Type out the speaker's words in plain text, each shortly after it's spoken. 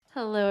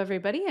Hello,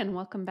 everybody, and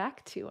welcome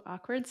back to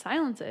Awkward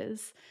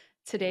Silences.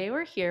 Today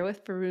we're here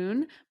with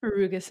Varun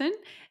Murugesan,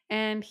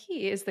 and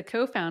he is the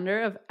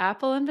co-founder of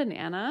Apple and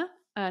Banana,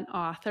 an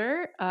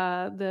author,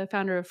 the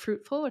founder of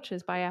Fruitful, which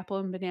is by Apple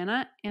and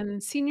Banana,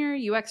 and senior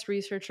UX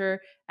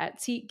researcher at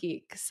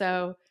SeatGeek.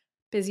 So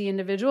busy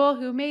individual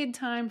who made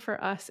time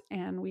for us,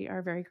 and we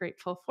are very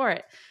grateful for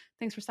it.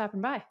 Thanks for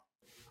stopping by.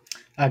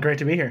 Great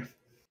to be here.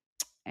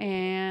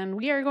 And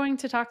we are going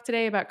to talk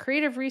today about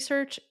creative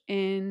research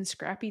in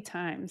scrappy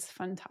times.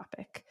 Fun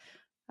topic.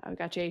 We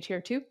got JH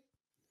here too.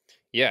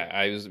 Yeah,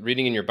 I was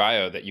reading in your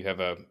bio that you have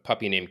a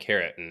puppy named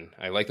Carrot, and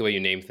I like the way you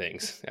name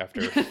things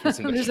after.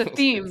 There's a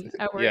theme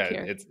at work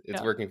here.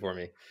 It's working for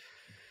me.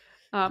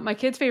 My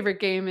kid's favorite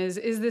game is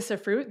this a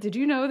fruit? Did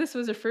you know this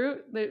was a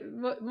fruit?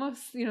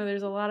 Most,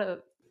 there's a lot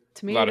of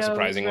tomatoes. A lot of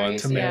surprising right?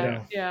 ones.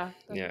 Tomato. Yeah.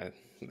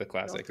 The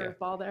classic. Yeah.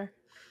 Ball there.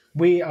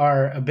 We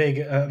are a big,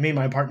 me and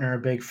my partner are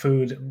big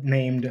food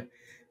named,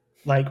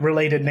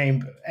 related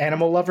named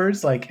animal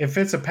lovers. Like if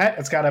it's a pet,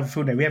 it's got to have a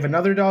food name. We have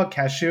another dog,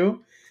 Cashew.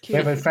 Cute. We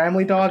have a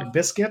family dog,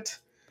 Biscuit.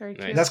 Very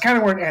cute. Nice. That's kind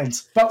of where it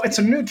ends. But it's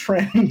a new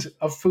trend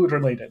of food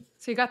related.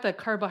 So you got the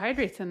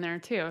carbohydrates in there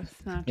too.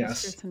 It's not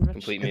just fruits and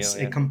Complete meal. It's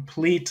Yeah. a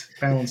complete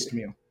balanced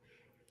meal.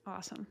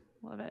 Awesome.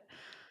 Love it.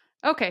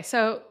 Okay,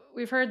 so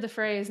we've heard the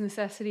phrase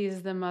necessity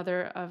is the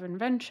mother of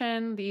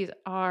invention. These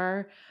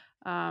are,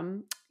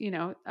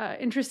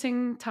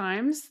 interesting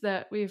times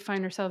that we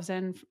find ourselves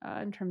in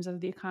terms of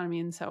the economy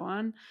and so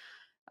on.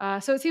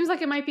 So it seems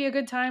like it might be a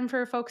good time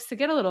for folks to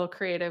get a little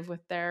creative with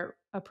their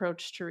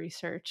approach to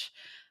research.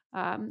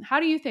 How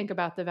do you think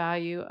about the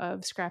value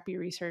of scrappy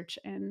research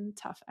in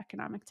tough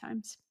economic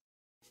times?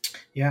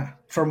 Yeah.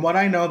 From what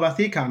I know about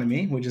the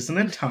economy, which isn't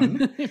a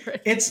ton,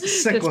 Right. it's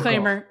cyclical.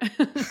 Disclaimer.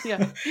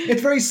 Yeah.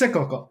 It's very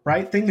cyclical,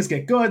 right? Things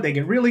get good, they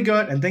get really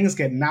good, and things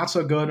get not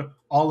so good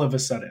all of a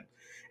sudden.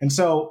 And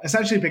so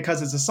essentially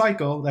because it's a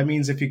cycle, that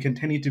means if you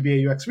continue to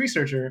be a UX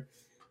researcher,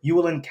 you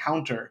will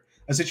encounter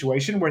a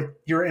situation where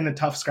you're in a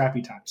tough,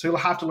 scrappy time. So you'll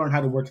have to learn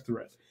how to work through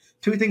it.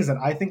 Two things that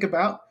I think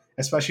about,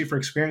 especially for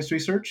experienced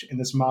research in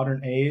this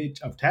modern age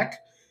of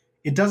tech,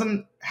 it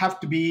doesn't have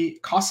to be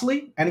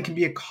costly and it can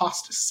be a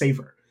cost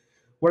saver.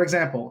 For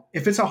example,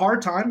 if it's a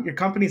hard time, your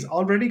company's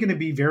already going to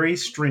be very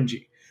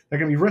stringy. They're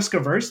going to be risk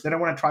averse. They don't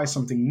want to try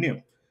something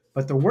new.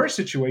 But the worst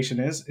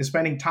situation is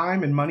spending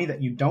time and money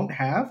that you don't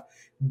have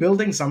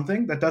building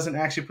something that doesn't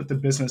actually put the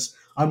business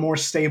on more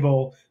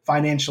stable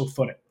financial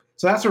footing.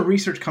 So that's where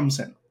research comes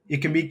in.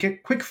 It can be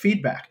quick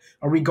feedback.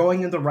 Are we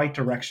going in the right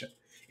direction?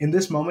 In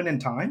this moment in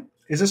time,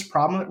 is this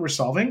problem that we're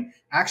solving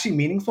actually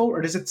meaningful, or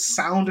does it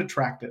sound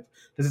attractive?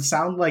 Does it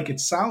sound like it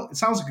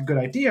sounds like a good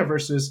idea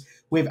versus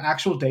we have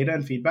actual data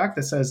and feedback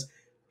that says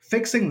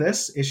fixing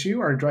this issue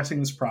or addressing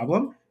this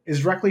problem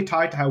is directly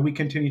tied to how we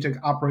continue to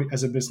operate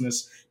as a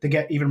business to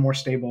get even more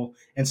stable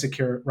and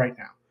secure right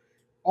now.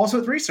 Also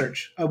with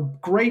research, a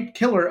great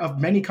killer of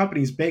many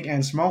companies, big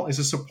and small, is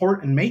the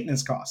support and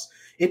maintenance costs.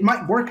 It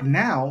might work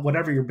now,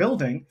 whatever you're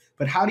building,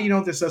 but how do you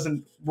know this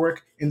doesn't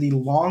work in the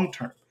long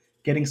term?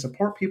 Getting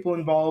support people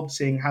involved,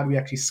 seeing how do we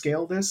actually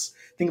scale this.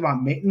 Think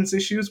about maintenance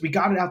issues. We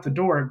got it out the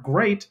door.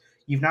 Great.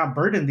 You've now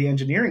burdened the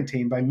engineering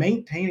team by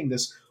maintaining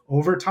this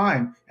over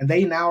time, and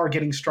they now are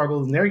getting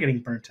struggled and they're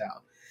getting burnt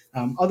out.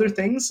 Other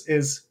things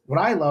is what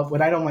I love,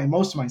 what I know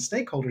most of my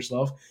stakeholders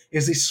love,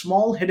 is the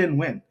small hidden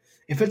win.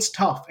 If it's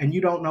tough and you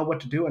don't know what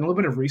to do, and a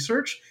little bit of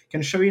research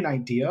can show you an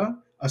idea,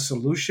 a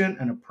solution,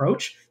 an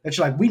approach that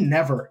you're like, we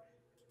never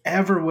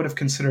ever would have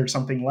considered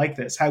something like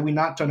this had we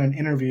not done an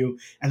interview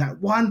and that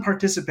one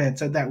participant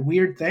said that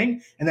weird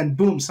thing and then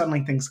boom,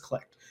 suddenly things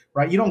clicked,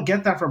 right? You don't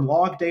get that from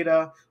log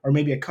data or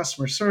maybe a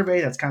customer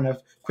survey that's kind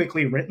of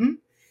quickly written.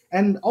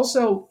 And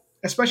also,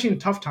 especially in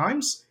tough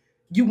times,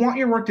 you want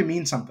your work to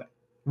mean something.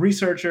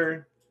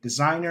 Researcher,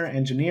 designer,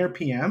 engineer,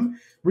 PM,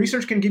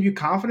 research can give you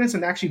confidence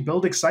and actually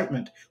build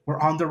excitement.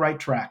 We're on the right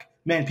track.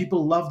 Man,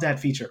 people love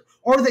that feature.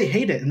 Or they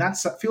hate it, and that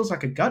feels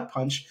like a gut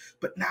punch,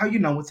 but now you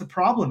know what the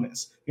problem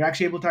is. You're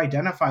actually able to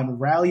identify and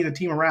rally the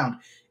team around.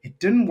 It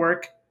didn't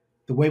work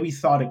the way we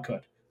thought it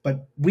could.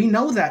 But we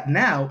know that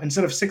now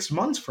instead of 6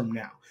 months from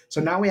now. So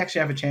now we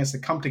actually have a chance to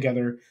come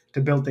together to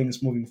build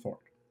things moving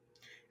forward.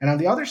 And on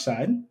the other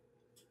side,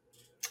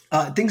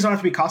 things don't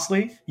have to be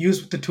costly.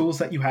 Use the tools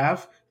that you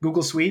have.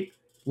 Google Suite,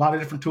 a lot of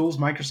different tools.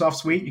 Microsoft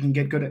Suite, you can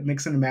get good at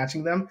mixing and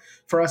matching them.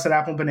 For us at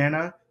Apple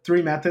Banana,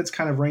 3 methods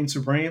kind of reign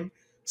supreme.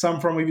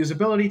 Some form of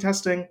usability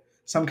testing,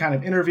 some kind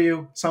of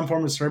interview, some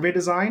form of survey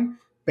design.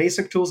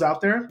 Basic tools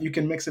out there. You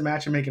can mix and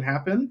match and make it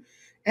happen.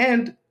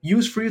 And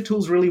use free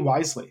tools really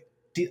wisely.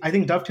 I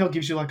think Dovetail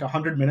gives you like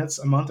 100 minutes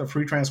a month of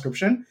free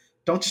transcription.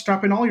 Don't just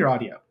drop in all your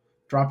audio.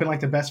 Drop in like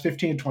the best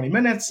 15 to 20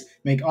 minutes,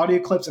 make audio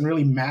clips, and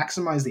really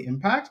maximize the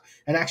impact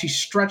and actually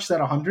stretch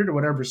that 100 or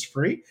whatever is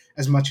free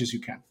as much as you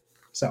can.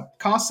 So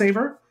cost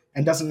saver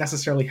and doesn't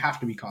necessarily have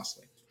to be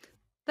costly.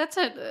 That's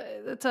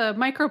a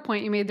micro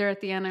point you made there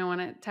at the end I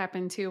want to tap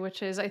into,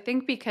 which is I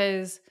think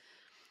because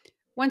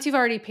once you've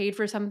already paid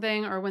for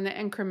something or when the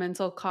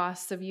incremental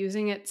cost of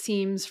using it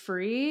seems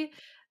free,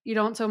 you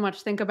don't so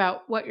much think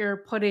about what you're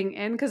putting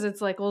in because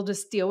it's like, we'll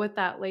just deal with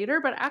that later.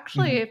 But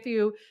actually, Mhm. if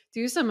you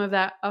do some of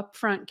that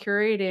upfront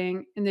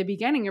curating in the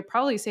beginning, you're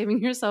probably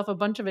saving yourself a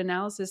bunch of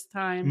analysis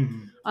time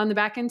Mhm. on the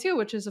back end too,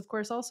 which is, of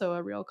course, also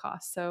a real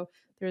cost. So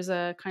there's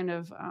a kind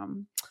of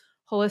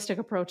holistic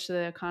approach to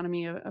the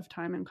economy of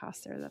time and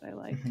cost there that I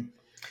like. Mhm.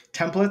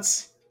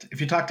 Templates,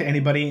 if you talk to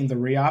anybody in the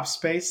reops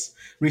space,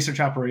 research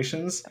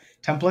operations,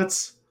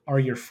 templates are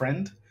your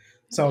friend.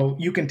 So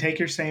you can take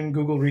your same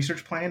Google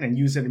research plan and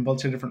use it in a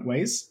bunch of different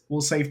ways.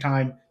 Will save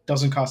time,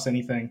 doesn't cost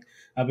anything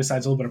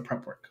besides a little bit of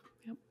prep work.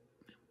 Yep.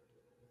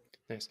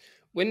 Nice.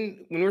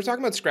 When we're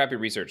talking about scrappy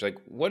research, like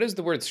what does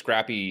the word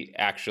scrappy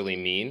actually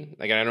mean?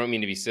 Like, I don't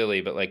mean to be silly,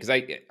 but like,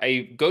 because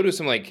I go to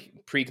some like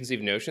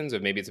preconceived notions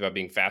of maybe it's about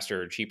being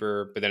faster or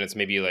cheaper, but then it's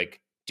maybe like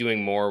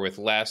doing more with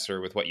less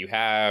or with what you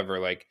have, or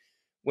like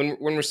when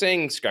we're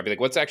saying scrappy, like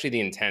what's actually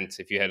the intent?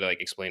 If you had to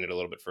like explain it a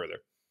little bit further.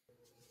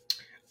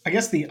 I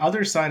guess the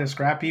other side of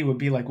Scrappy would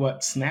be like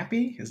what,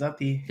 Snappy? Is that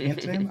the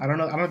antonym? I don't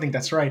know. I don't think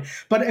that's right.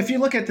 But if you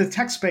look at the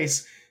tech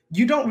space,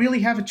 you don't really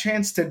have a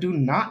chance to do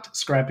not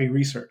Scrappy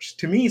research.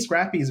 To me,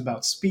 Scrappy is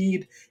about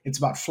speed. It's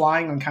about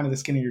flying on kind of the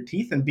skin of your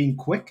teeth and being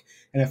quick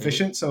and Mhm.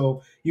 efficient.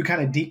 So you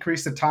kind of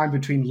decrease the time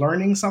between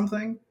learning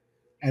something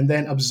and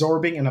then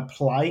absorbing and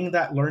applying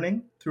that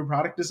learning through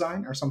product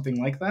design or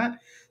something like that.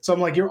 So I'm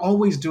like, you're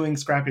always doing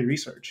Scrappy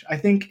research. I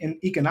think in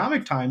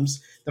economic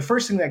times, the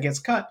first thing that gets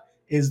cut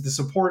is the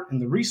support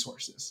and the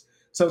resources.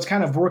 So it's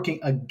kind of working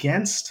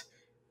against,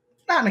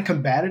 not in a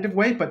combative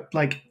way, but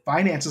like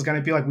finance is going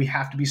to be like, we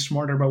have to be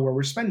smarter about where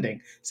we're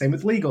spending. Same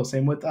with legal,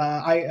 same with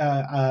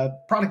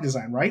product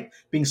design, right?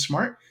 Being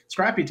smart.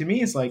 Scrappy to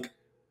me is like,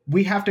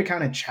 we have to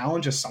kind of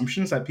challenge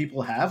assumptions that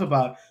people have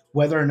about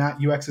whether or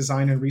not UX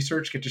design and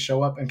research get to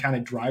show up and kind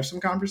of drive some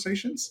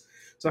conversations.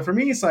 So for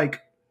me, it's like,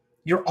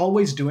 you're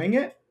always doing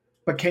it,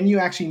 but can you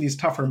actually, in these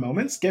tougher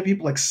moments, get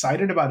people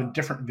excited about a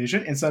different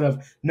vision instead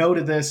of no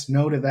to this,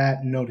 no to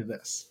that, no to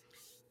this?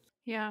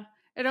 Yeah.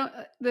 I don't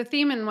the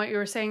theme in what you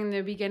were saying in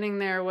the beginning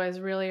there was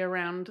really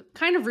around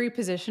kind of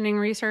repositioning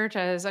research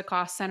as a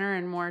cost center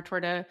and more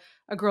toward a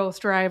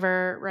growth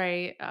driver,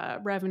 right?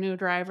 Revenue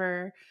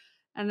driver.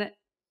 And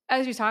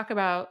as you talk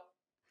about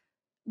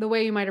the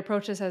way you might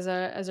approach this as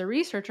a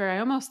researcher, I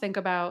almost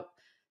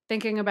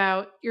thinking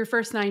about your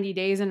first 90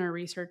 days in a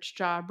research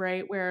job,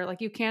 right? Where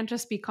like you can't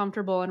just be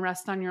comfortable and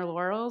rest on your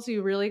laurels.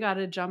 You really got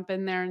to jump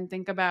in there and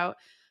think about,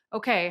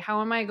 okay,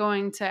 how am I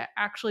going to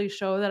actually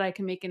show that I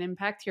can make an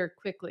impact here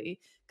quickly?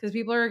 Because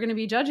people are going to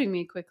be judging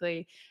me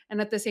quickly. And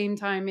at the same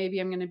time, maybe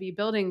I'm going to be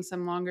building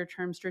some longer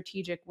term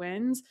strategic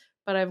wins,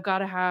 but I've got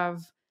to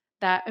have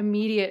that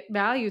immediate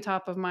value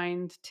top of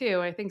mind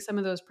too. I think some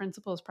of those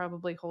principles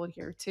probably hold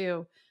here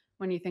too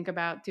when you think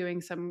about doing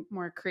some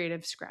more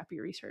creative, scrappy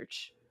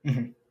research.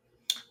 Mhm.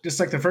 Just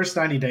like the first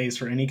 90 days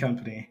for any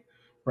company,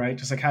 right?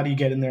 Just like how do you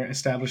get in there,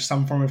 establish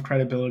some form of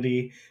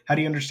credibility? How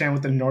do you understand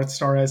what the North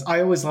Star is?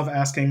 I always love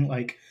asking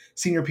like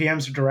senior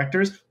PMs or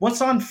directors,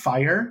 what's on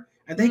fire?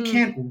 And they Mm,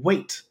 can't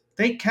wait.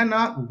 They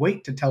cannot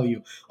wait to tell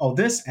you, oh,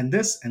 this and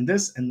this and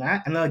this and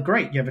that. And they're like,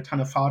 great, you have a ton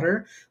of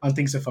fodder on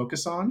things to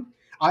focus on.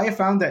 I have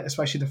found that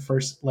especially the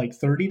first like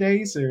 30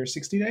 days or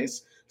 60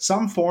 days,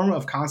 some form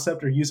of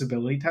concept or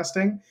usability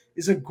testing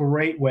is a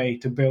great way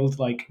to build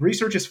like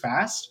research is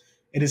fast,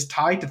 it is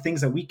tied to things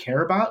that we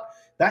care about.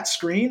 That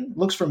screen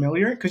looks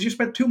familiar because you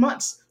spent 2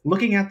 months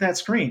looking at that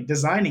screen,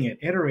 designing it,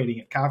 iterating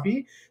it,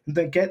 copy, and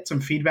then get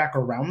some feedback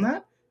around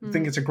that. I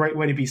think mm, it's a great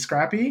way to be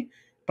scrappy,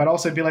 but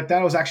also be like,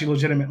 that was actually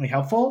legitimately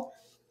helpful.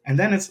 And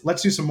then it's,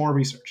 let's do some more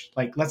research.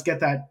 Like, let's get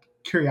that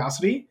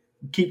curiosity,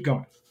 keep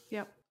going.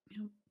 yep.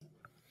 Yep.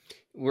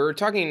 We're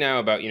talking now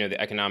about the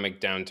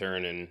economic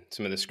downturn and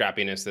some of the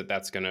scrappiness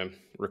that's going to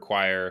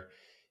require.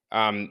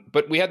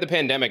 But we had the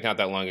pandemic not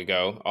that long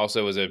ago.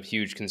 Also, was a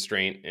huge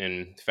constraint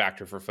and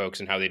factor for folks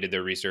and how they did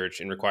their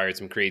research and required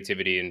some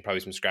creativity and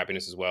probably some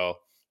scrappiness as well.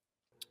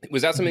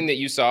 Was that Mhm. something that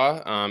you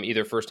saw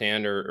either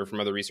firsthand or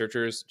from other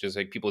researchers? Just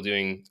like people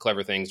doing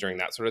clever things during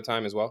that sort of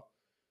time as well.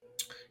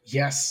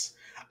 Yes.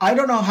 I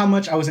don't know how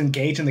much I was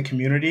engaged in the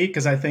community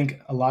because I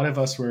think a lot of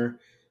us were,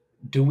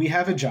 do we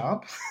have a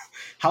job?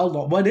 How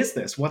long? What is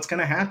this? What's going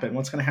to happen?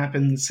 What's going to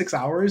happen in 6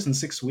 hours and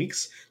 6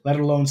 weeks, let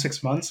alone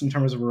 6 months in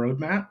terms of a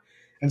roadmap?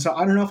 And so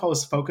I don't know if I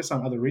was focused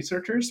on other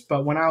researchers,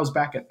 but when I was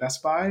back at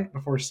Best Buy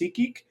before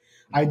SeatGeek,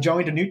 I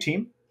joined a new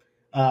team.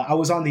 I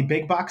was on the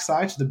big box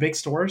side, so the big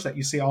stores that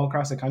you see all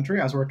across the country.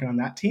 I was working on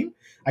that team.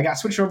 I got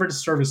switched over to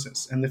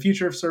services and the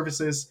future of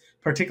services,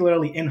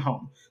 particularly in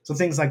home. So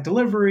things like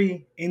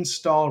delivery,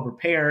 install,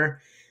 repair,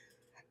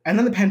 and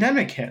then the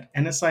pandemic hit,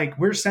 and it's like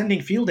we're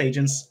sending field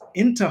agents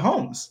into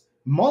homes,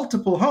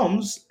 multiple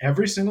homes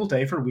every single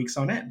day for weeks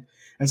on end.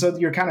 And so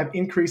you're kind of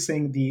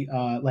increasing the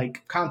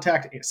like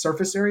contact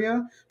surface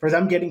area for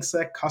them getting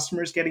sick,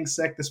 customers getting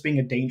sick, this being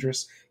a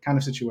dangerous kind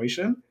of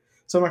situation.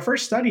 So my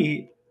first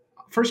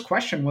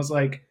question was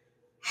like,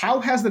 how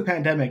has the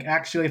pandemic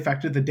actually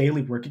affected the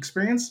daily work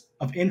experience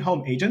of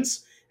in-home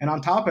agents? And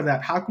on top of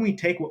that, how can we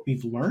take what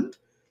we've learned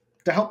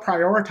to help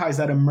prioritize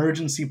that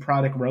emergency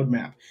product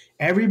roadmap.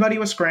 Everybody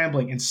was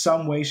scrambling in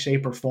some way,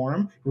 shape, or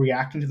form,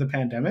 reacting to the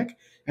pandemic.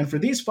 And for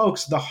these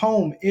folks, the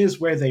home is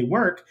where they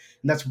work.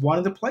 And that's one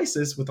of the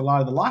places with a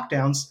lot of the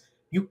lockdowns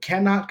you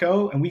cannot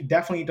go. And we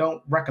definitely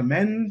don't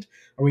recommend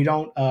or we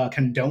don't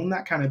condone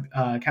that kind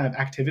of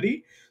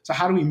activity. So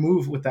how do we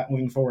move with that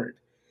moving forward?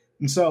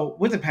 And so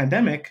with the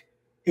pandemic,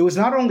 it was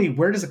not only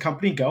where does the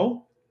company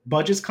go,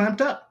 budgets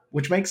clamped up,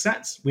 which makes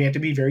sense. We had to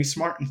be very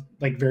smart and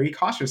like very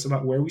cautious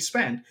about where we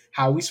spend,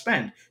 how we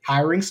spend,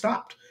 hiring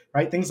stopped,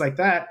 right? Things like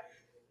that.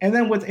 And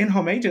then with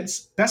in-home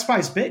agents, Best Buy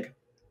is big.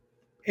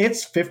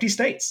 It's 50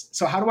 states.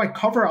 So how do I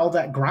cover all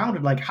that ground?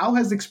 And like, how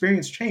has the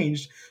experience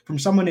changed from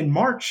someone in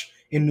March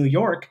in New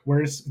York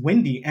where it's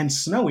windy and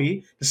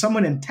snowy to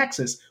someone in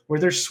Texas where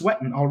they're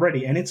sweating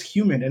already and it's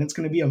humid and it's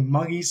going to be a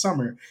muggy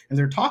summer and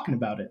they're talking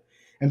about it.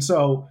 And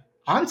so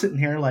I'm sitting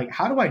here like,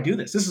 how do I do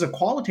this? This is a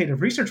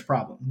qualitative research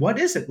problem. What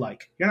is it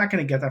like? You're not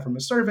going to get that from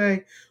a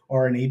survey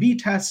or an A/B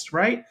test,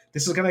 right?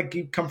 This is going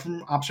to come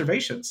from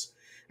observations.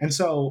 And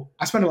so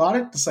I spent a lot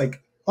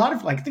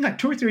of like I think like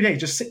 2 or 3 days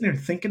just sitting there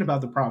thinking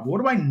about the problem.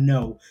 What do I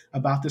know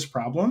about this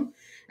problem?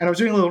 And I was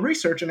doing a little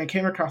research and I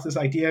came across this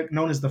idea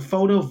known as the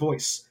photo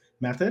voice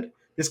method.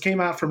 This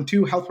came out from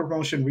two health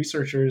promotion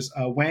researchers,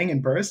 Wang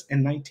and Burris,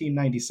 in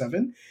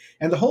 1997.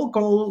 And the whole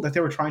goal that they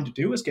were trying to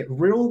do is get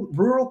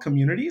rural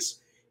communities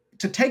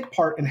to take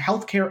part in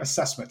healthcare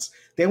assessments.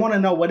 They want to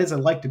know what is it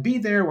like to be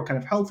there, what kind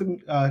of health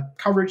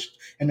coverage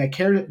and the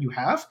care that you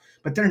have,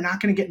 but they're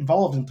not going to get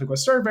involved into a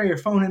survey or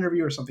phone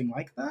interview or something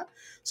like that.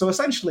 So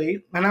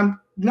essentially, and I'm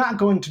not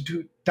going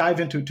to dive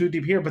into it too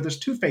deep here, but there's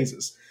two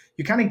phases.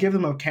 You kind of give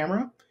them a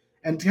camera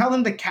and tell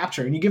them to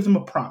capture, and you give them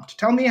a prompt.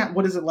 Tell me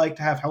what is it like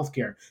to have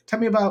healthcare. Tell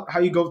me about how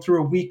you go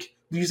through a week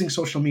using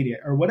social media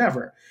or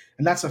whatever.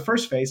 And that's the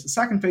first phase. The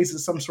second phase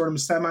is some sort of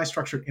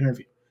semi-structured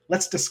interview.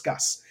 Let's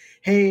discuss.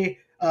 Hey,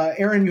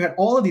 Aaron, you had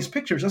all of these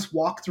pictures. Let's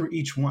walk through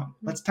each one.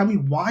 Let's tell me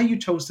why you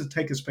chose to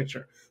take this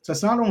picture. So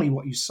it's not only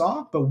what you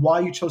saw, but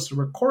why you chose to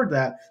record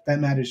that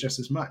matters just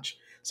as much.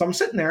 So I'm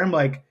sitting there, I'm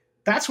like,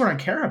 that's what I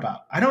care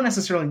about. I don't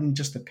necessarily need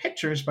just the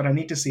pictures, but I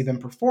need to see them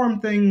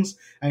perform things.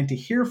 I need to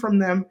hear from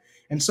them.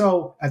 And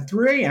so at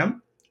 3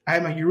 a.m., I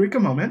had my eureka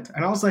moment,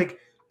 and I was like,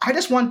 I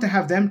just want to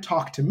have them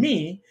talk to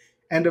me.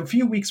 And a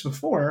few weeks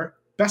before,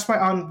 Best Buy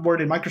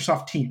onboarded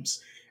Microsoft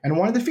Teams. And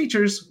one of the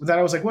features that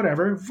I was like,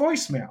 whatever,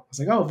 voicemail. I was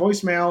like, oh,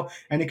 voicemail,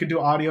 and it could do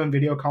audio and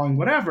video calling,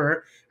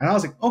 whatever. And I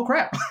was like, oh,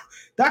 crap,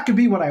 that could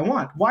be what I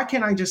want. Why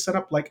can't I just set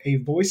up like a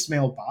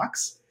voicemail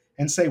box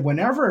and say,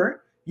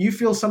 whenever you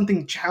feel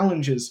something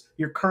challenges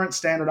your current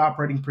standard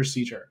operating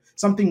procedure,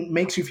 something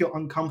makes you feel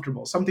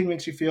uncomfortable, something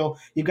makes you feel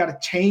you've got to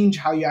change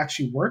how you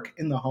actually work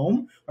in the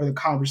home or the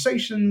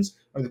conversations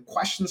or the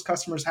questions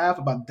customers have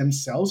about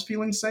themselves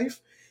feeling safe,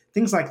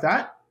 things like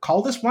that,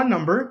 call this one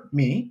number,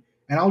 me,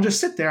 and I'll just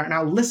sit there and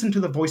I'll listen to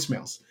the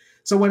voicemails.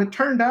 So when it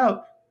turned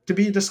out to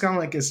be just kind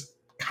of like this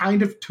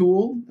kind of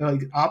tool,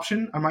 like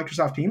option on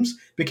Microsoft Teams,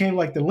 became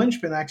like the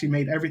linchpin that actually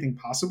made everything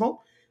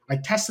possible. I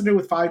tested it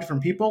with 5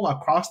 different people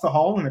across the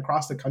hall and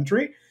across the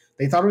country.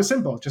 They thought it was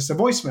simple, just a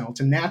voicemail.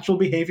 It's a natural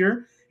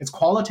behavior. It's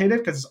qualitative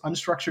because it's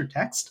unstructured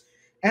text.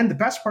 And the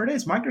best part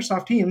is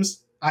Microsoft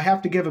Teams, I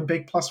have to give a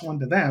big +1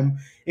 to them.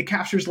 It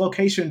captures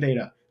location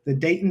data, the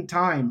date and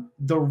time,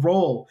 the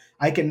role.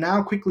 I can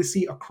now quickly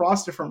see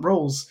across different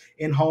roles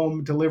in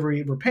home,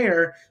 delivery,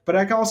 repair, but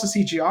I can also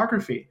see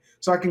geography.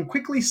 So I can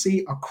quickly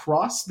see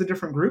across the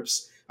different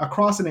groups,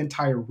 across an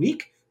entire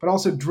week, but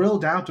also drill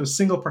down to a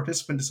single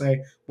participant to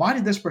say, why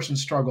did this person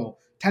struggle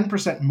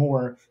 10%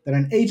 more than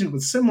an agent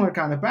with similar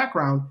kind of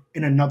background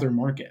in another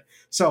market?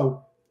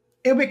 So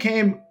it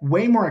became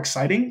way more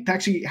exciting to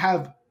actually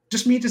have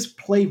just me just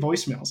play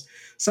voicemails.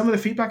 Some of the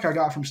feedback I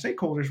got from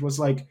stakeholders was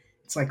like,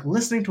 it's like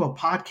listening to a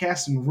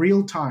podcast in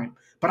real time,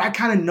 but I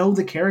kind of know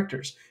the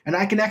characters and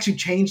I can actually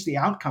change the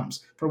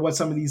outcomes for what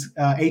some of these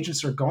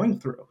agents are going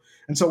through.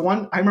 And so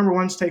I remember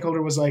one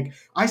stakeholder was like,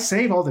 I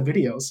save all the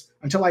videos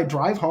until I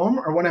drive home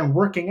or when I'm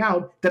working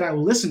out, then I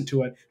listen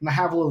to it and I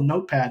have a little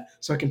notepad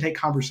so I can take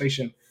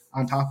conversation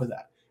on top of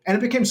that. And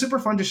it became super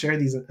fun to share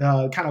these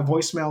kind of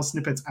voicemail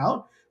snippets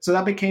out. So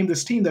that became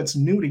this team that's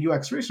new to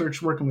UX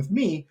research working with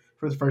me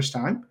for the first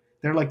time.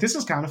 They're like, this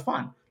is kind of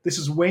fun. This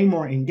is way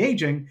more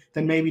engaging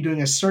than maybe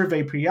doing a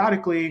survey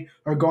periodically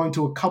or going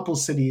to a couple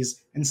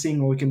cities and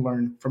seeing what we can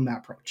learn from that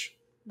approach.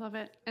 Love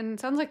it. And it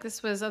sounds like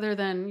this was, other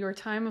than your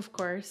time, of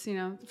course,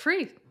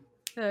 free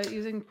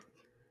using.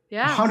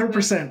 Yeah.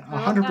 100%,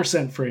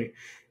 100% free. It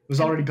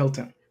was already built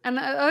in. And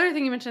the other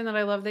thing you mentioned that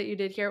I love that you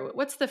did here,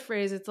 what's the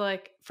phrase? It's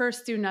like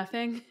first do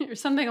nothing or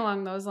something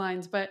along those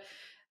lines. But,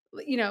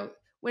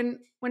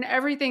 when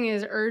everything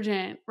is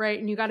urgent, right,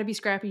 and you got to be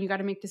scrappy, you got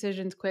to make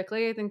decisions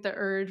quickly, I think the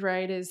urge,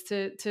 right, is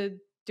to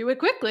do it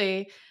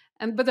quickly.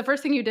 But the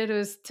first thing you did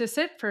was to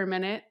sit for a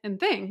minute and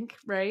think,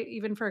 right,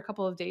 even for a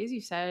couple of days,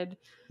 you said,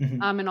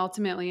 and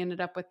ultimately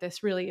ended up with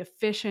this really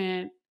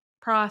efficient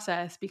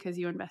process because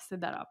you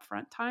invested that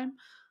upfront time.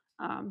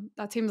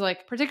 That seems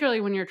like,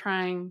 particularly when you're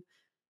trying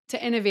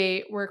to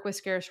innovate, work with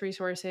scarce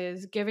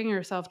resources, giving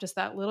yourself just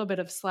that little bit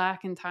of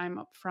slack and time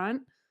up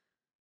front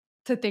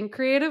to think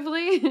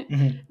creatively,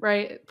 Mhm.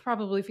 right? It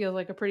probably feels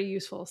like a pretty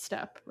useful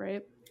step,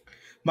 right?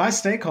 My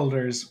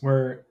stakeholders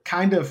were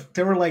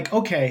they were like,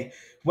 okay,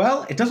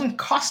 well, it doesn't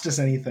cost us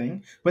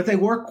anything, but they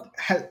were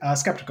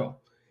skeptical.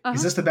 Is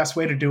Uh-huh. this the best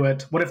way to do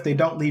it? What if they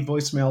don't leave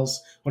voicemails?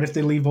 What if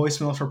they leave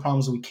voicemails for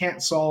problems we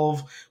can't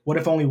solve? What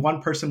if only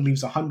one person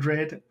leaves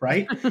 100,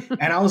 right?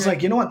 And I was Right.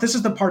 like, you know what? This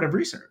is the part of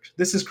research.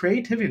 This is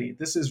creativity.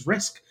 This is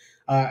risk.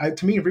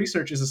 To me,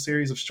 research is a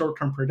series of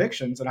short-term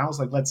predictions. And I was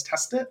like, let's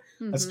test it.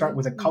 Let's start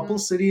with a couple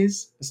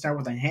cities. Let's start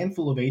with a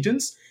handful of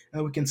agents,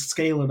 and we can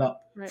scale it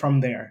up Right. from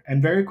there.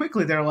 And very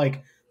quickly, they're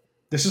like,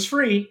 this is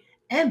free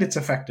and it's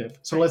effective.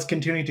 So Right. let's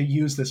continue to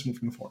use this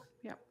moving forward.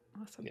 Yeah.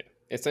 Awesome. Yeah.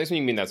 It's nice when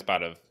you mean that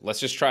spot of let's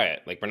just try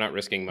it. Like we're not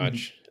risking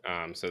much.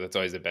 So that's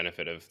always the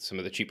benefit of some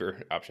of the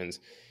cheaper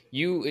options.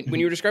 When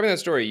you were describing that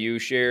story, you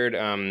shared,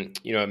 a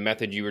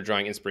method you were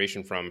drawing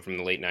inspiration from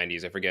the late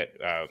 90s. I forget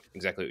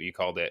exactly what you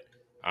called it.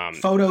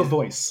 Photo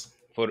voice.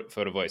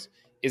 Photo voice.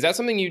 Is that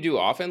something you do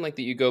often? Like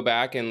that you go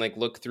back and like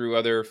look through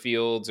other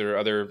fields or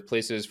other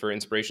places for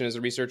inspiration as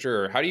a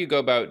researcher? Or how do you go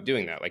about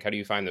doing that? Like how do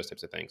you find those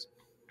types of things?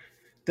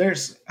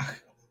 Because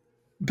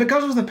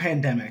of the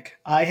pandemic,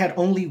 I had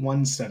only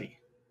one study.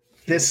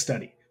 This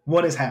study.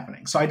 What is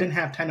happening? So I didn't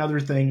have 10 other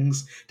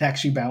things to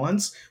actually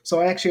balance. So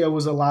I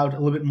was allowed a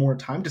little bit more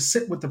time to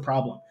sit with the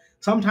problem.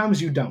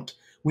 Sometimes you don't.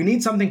 We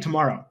need something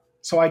tomorrow.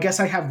 So I guess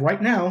I have right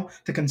now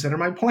to consider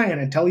my plan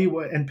and tell you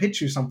and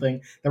pitch you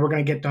something that we're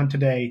going to get done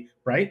today,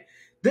 right?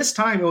 This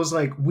time it was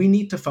like we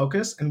need to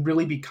focus and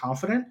really be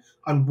confident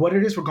on what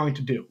it is we're going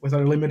to do with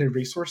our limited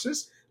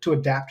resources to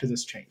adapt to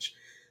this change.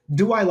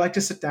 Do I like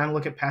to sit down and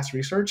look at past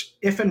research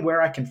if and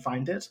where I can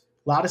find it?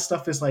 A lot of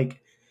stuff is like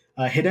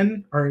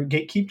hidden or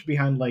gatekept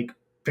behind like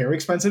very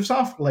expensive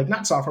software, like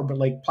not software, but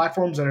like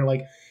platforms that are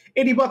like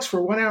 $80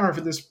 for 1 hour for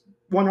this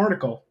one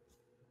article.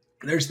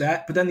 There's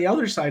that. But then the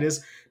other side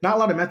is not a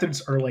lot of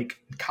methods are like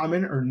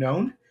common or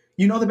known.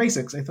 You know the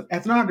basics: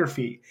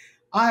 ethnography,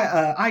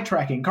 eye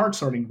tracking, card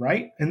sorting,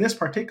 right? In this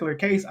particular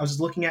case, I was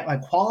looking at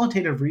like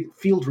qualitative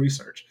field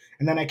research,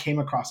 and then I came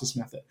across this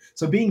method.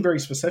 So being very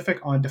specific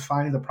on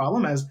defining the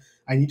problem as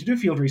I need to do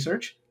field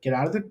research, get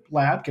out of the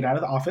lab, get out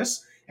of the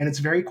office, and it's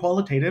very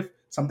qualitative,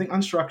 something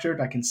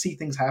unstructured. I can see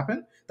things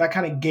happen. That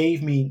kind of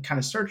gave me kind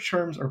of search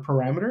terms or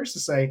parameters to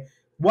say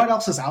what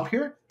else is out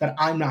here that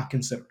I'm not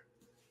considering.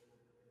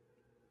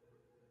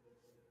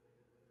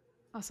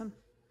 Awesome.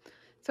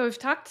 So we've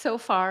talked so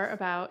far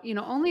about,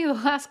 only the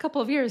last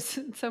couple of years,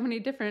 so many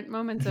different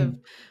moments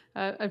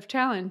of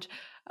challenge.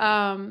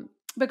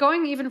 But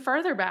going even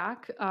further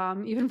back,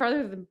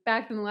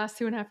 back than the last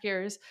 2.5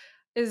 years,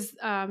 is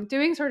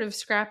doing sort of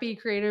scrappy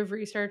creative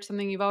research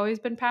something you've always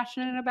been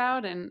passionate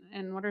about,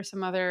 and what are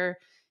some other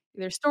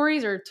either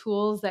stories or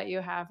tools that you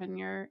have in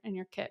your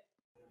kit?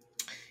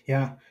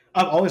 Yeah,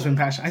 I've always been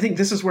passionate. I think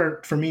this is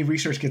where, for me,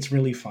 research gets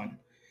really fun.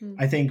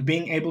 I think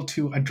being able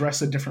to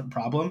address a different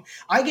problem,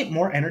 I get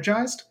more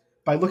energized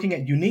by looking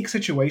at unique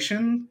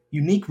situation,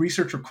 unique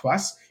research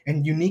requests,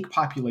 and unique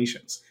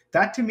populations.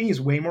 That to me is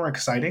way more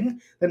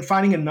exciting than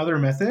finding another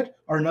method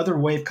or another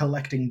way of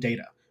collecting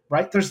data,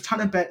 right? There's a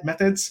ton of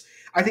methods.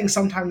 I think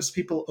sometimes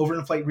people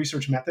overinflate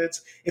research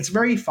methods. It's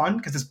very fun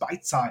because it's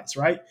bite-sized,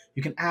 right?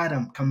 You can add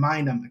them,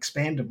 combine them,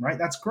 expand them, right?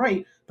 That's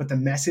great. But the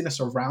messiness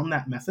around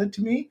that method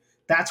to me,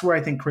 that's where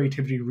I think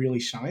creativity really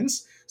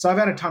shines. So I've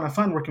had a ton of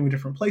fun working with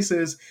different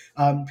places,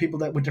 people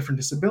that with different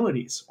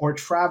disabilities, or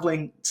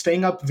traveling,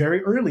 staying up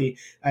very early,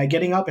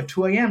 getting up at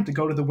 2 a.m. to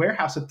go to the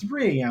warehouse at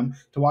 3 a.m.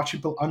 to watch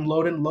people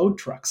unload and load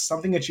trucks,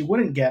 something that you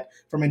wouldn't get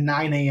from a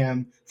 9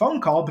 a.m.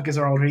 phone call because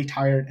they're already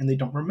tired and they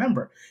don't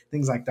remember,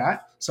 things like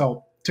that.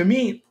 So to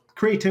me,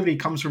 creativity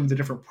comes from the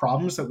different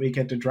problems that we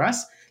get to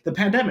address. The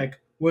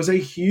pandemic was a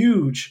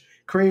huge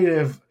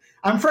creative.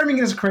 I'm framing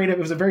it as creative.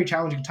 It was a very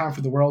challenging time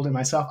for the world and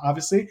myself,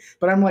 obviously.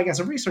 But I'm like, as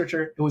a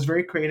researcher, it was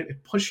very creative.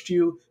 It pushed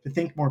you to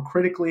think more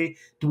critically.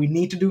 Do we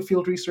need to do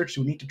field research?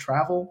 Do we need to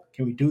travel?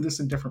 Can we do this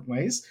in different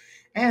ways?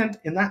 And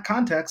in that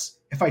context,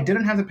 if I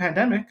didn't have the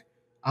pandemic,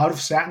 I would have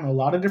sat in a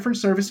lot of different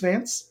service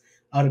vans.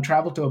 I would have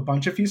traveled to a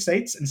bunch of few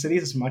states and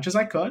cities as much as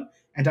I could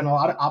and done a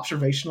lot of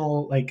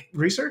observational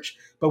research.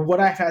 But would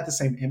I have had the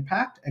same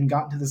impact and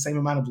gotten to the same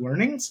amount of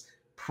learnings?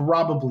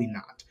 Probably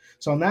not.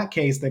 So in that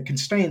case, the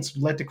constraints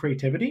led to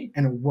creativity,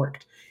 and it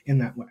worked in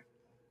that way.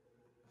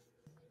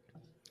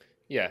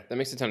 Yeah, that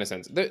makes a ton of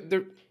sense.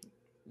 The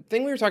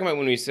thing we were talking about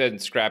when we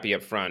said Scrappy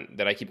up front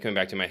that I keep coming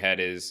back to my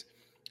head is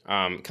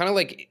kind of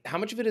like how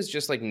much of it is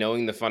just like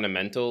knowing the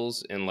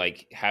fundamentals and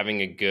like having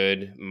a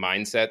good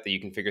mindset that you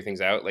can figure things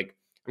out. Like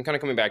I'm kind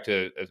of coming back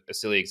to a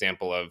silly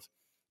example of,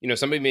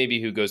 somebody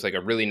maybe who goes to like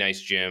a really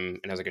nice gym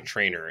and has like a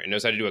trainer and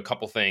knows how to do a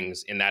couple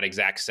things in that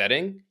exact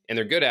setting and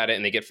they're good at it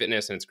and they get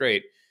fitness and it's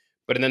great.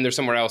 But then there's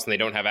somewhere else and they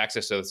don't have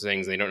access to those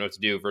things and they don't know what to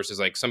do versus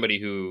like somebody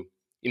who,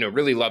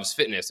 really loves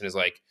fitness and is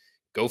like,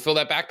 go fill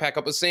that backpack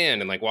up with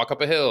sand and like walk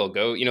up a hill,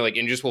 go,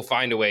 and just will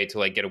find a way to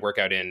like get a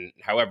workout in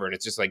however. And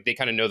it's just like, they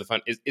kind of know the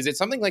fun. Is it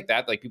something like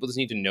that? Like people just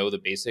need to know the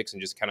basics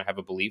and just kind of have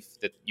a belief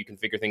that you can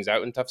figure things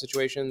out in tough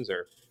situations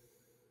or?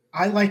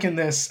 I liken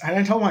this, and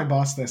I told my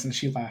boss this, and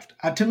she laughed.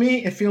 To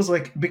me, it feels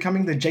like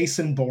becoming the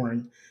Jason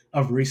Bourne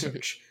of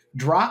research.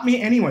 Drop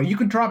me anywhere. You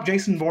could drop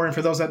Jason Bourne,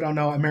 for those that don't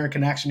know,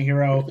 American action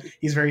hero.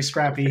 He's very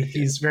scrappy.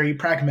 He's very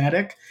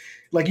pragmatic.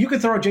 Like, you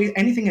could throw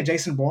anything at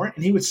Jason Bourne,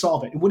 and he would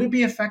solve it. Would it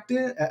be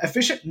effective?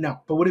 Efficient?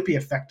 No. But would it be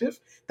effective?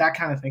 That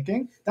kind of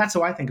thinking. That's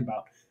how I think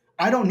about.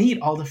 I don't need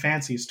all the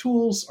fanciest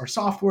tools or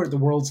software, the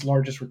world's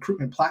largest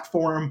recruitment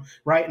platform,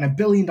 right, and $1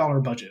 billion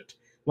budget.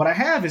 What I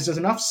have is just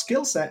enough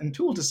skill set and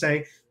tool to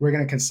say we're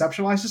going to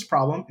conceptualize this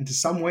problem into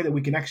some way that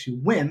we can actually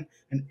win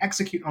and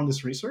execute on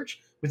this research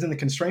within the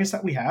constraints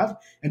that we have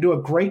and do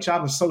a great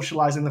job of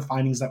socializing the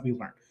findings that we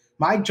learn.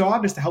 My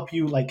job is to help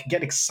you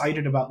get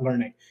excited about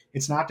learning.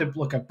 It's not to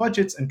look at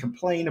budgets and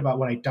complain about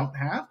what I don't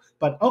have,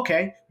 but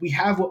okay, we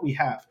have what we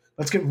have.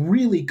 Let's get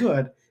really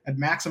good at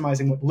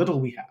maximizing what little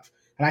we have.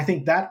 And I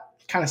think that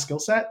kind of skill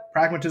set,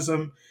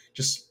 pragmatism,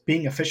 just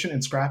being efficient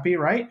and scrappy,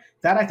 right?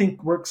 That I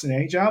think works in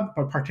any job,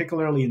 but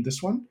particularly in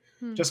this one,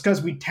 just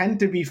because we tend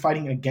to be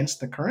fighting against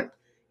the current,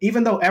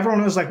 even though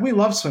everyone was like, we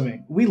love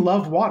swimming, we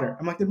love water.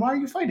 I'm like, then why are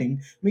you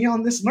fighting me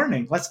on this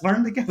learning? Let's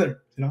learn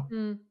together,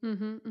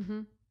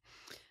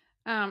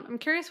 I'm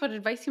curious what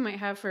advice you might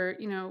have for,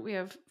 we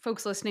have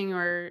folks listening who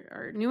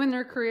are new in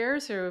their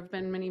careers or have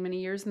been many, many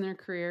years in their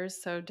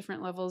careers. So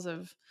different levels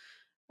of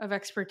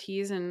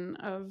expertise and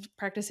of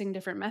practicing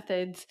different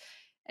methods.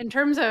 In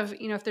terms of,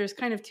 if there's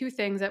kind of two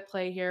things at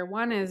play here,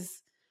 one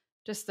is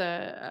just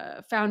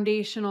a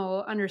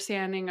foundational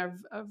understanding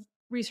of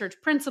research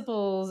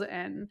principles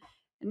and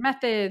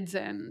methods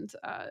and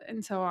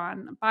so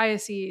on,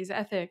 biases,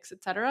 ethics,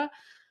 etc.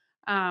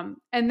 And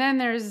then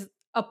there's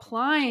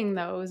applying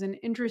those in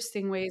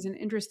interesting ways in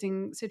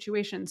interesting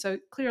situations. So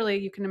clearly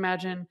you can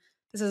imagine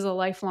this is a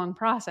lifelong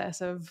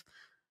process of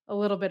a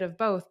little bit of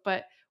both.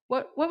 But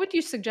what would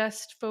you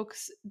suggest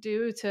folks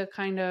do to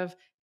kind of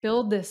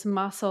build this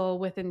muscle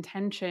with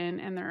intention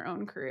in their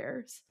own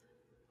careers?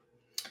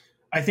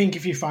 I think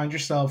if you find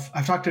yourself,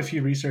 I've talked to a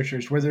few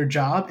researchers where their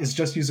job is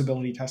just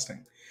usability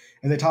testing.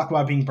 And they talk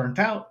about being burnt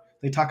out.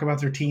 They talk about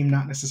their team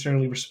not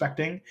necessarily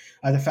respecting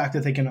the fact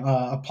that they can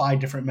apply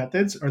different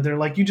methods, or they're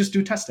like, you just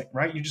do testing,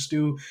 right? You just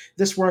do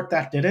this work,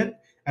 that didn't.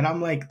 And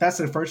I'm like, that's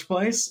the first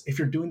place. If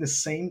you're doing the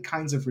same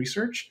kinds of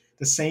research,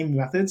 the same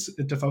methods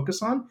to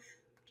focus on,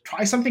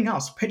 try something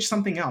else, pitch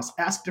something else,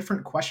 ask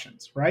different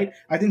questions, right?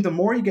 I think the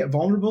more you get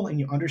vulnerable and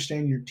you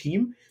understand your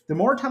team, the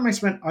more time I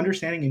spent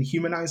understanding and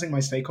humanizing my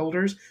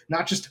stakeholders,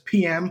 not just a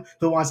PM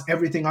who wants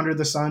everything under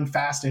the sun,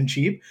 fast and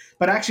cheap,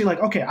 but actually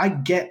okay, I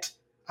get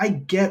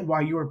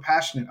why you are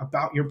passionate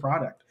about your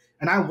product.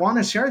 And I want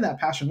to share that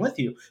passion with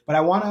you, but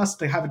I want us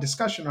to have a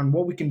discussion on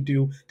what we can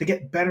do to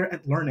get better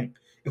at learning.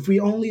 If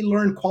we only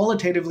learn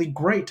qualitatively,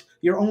 great.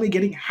 You're only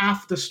getting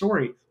half the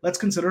story. Let's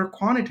consider a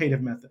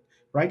quantitative method,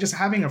 right? Just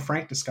having a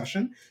frank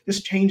discussion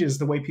just changes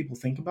the way people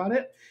think about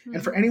it. Mm-hmm.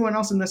 And for anyone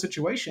else in this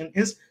situation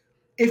is,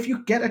 if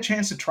you get a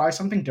chance to try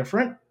something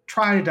different,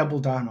 try to double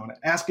down on it.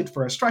 Ask it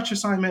for a stretch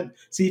assignment.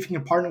 See if you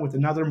can partner with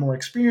another more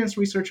experienced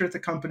researcher at the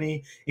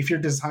company. If you're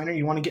a designer,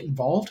 you want to get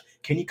involved,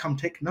 can you come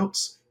take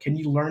notes? Can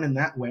you learn in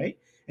that way?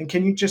 And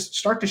can you just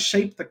start to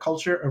shape the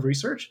culture of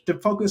research to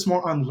focus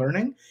more on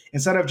learning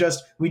instead of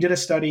just, we did a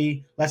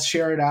study, let's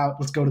share it out,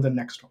 let's go to the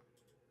next one.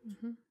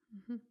 Mm-hmm.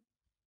 Mm-hmm.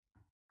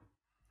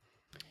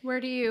 Where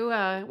do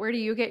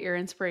you get your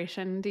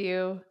inspiration?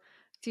 Do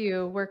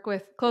you work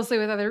closely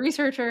with other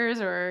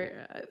researchers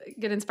or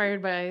get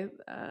inspired by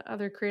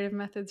other creative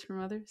methods from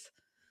others?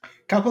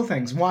 Couple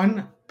things.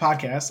 One,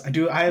 podcast.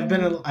 I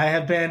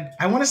have been,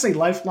 I want to say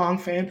lifelong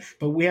fan,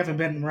 but we haven't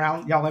been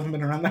around. Y'all haven't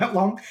been around that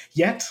long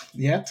yet.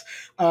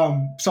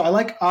 So I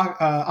like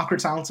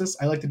Awkward Silences.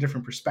 I like the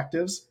different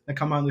perspectives that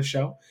come on the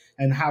show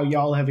and how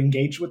y'all have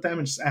engaged with them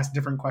and just ask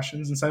different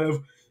questions instead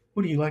of,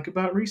 what do you like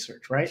about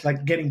research, right?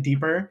 Like getting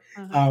deeper.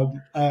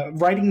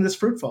 Writing this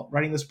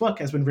book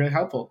has been really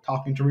helpful,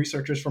 talking to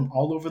researchers from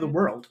all over the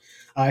world.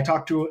 I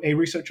talked to a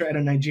researcher at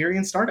a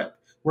Nigerian startup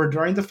where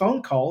during the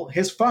phone call,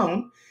 his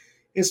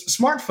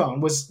smartphone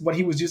was what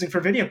he was using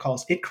for video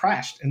calls. It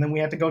crashed, and then we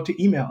had to go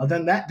to email, and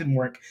then that didn't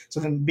work. So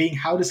then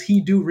how does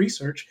he do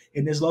research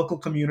in his local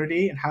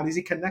community, and how does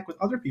he connect with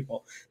other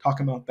people? Talk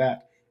about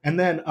that. And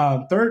then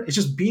third, it's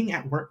just being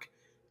at work.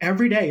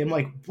 Every day, I'm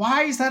like,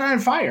 why is that on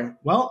fire?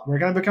 Well, we're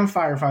going to become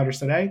firefighters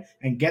today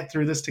and get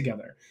through this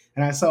together.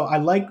 And so I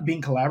like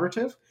being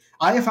collaborative.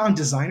 I have found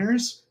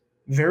designers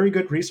very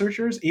good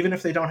researchers, even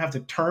if they don't have the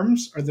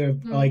terms or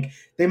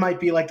they might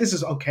be like, this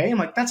is okay. I'm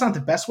like, that's not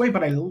the best way,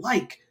 but I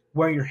like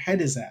where your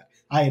head is at.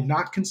 I had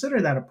not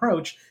considered that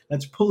approach.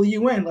 Let's pull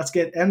you in. Let's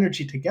get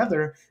energy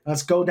together. And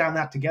let's go down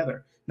that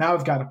together. Now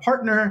I've got a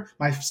partner.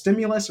 My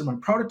stimulus or my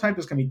prototype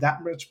is going to be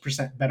that much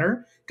percent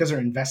better because they're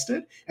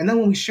invested. And then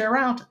when we share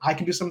out, I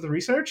can do some of the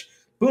research.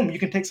 Boom, you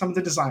can take some of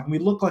the design. We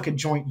look like a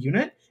joint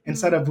unit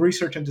instead of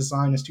research and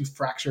design as two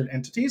fractured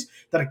entities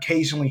that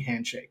occasionally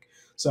handshake.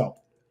 So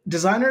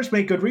designers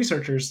make good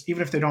researchers,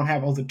 even if they don't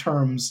have all the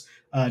terms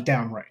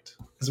down right,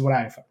 is what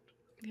I found.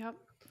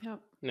 Yep.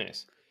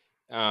 Nice.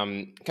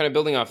 Kind of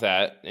building off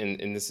that,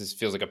 and this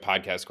feels like a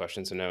podcast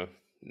question, so no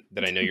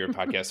that I know you're a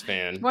podcast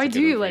fan. Why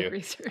do you like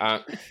research?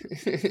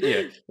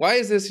 Yeah. Why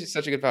is this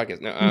such a good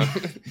podcast?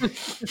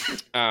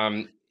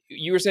 No.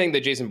 You were saying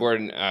the Jason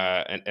Bourne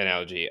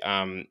analogy.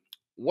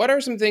 What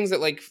are some things that,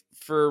 like,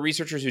 for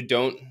researchers who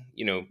don't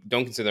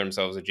consider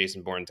themselves a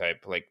Jason Bourne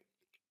type, like,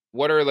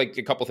 what are like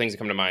a couple things that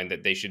come to mind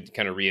that they should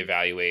kind of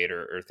reevaluate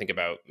or think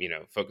about,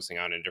 focusing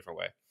on in a different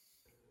way?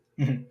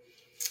 Mm-hmm.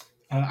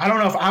 I don't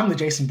know if I'm the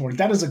Jason Bourne.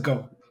 That is a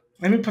go.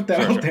 Let me put that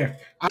out there.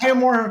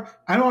 I'm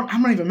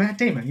not even Matt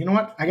Damon. You know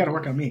what? I got to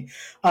work on me.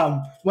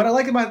 What I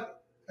like about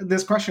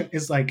this question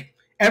is, like,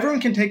 everyone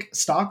can take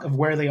stock of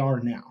where they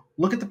are now.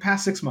 Look at the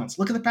past 6 months.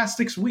 Look at the past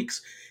 6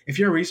 weeks. If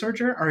you're a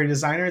researcher or a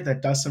designer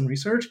that does some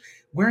research,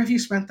 where have you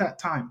spent that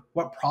time?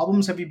 What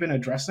problems have you been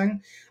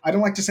addressing? I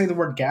don't like to say the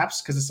word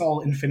gaps because it's all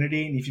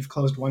infinity. And if you've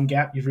closed one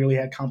gap, you've really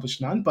accomplished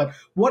none. But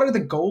what are the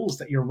goals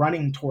that you're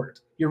running toward?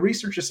 Your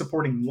research is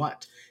supporting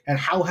what? And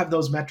how have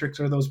those metrics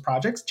or those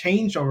projects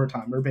changed over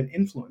time or been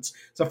influenced?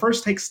 So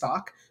first, take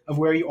stock of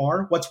where you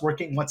are, what's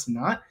working, what's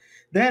not.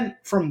 Then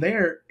from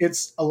there,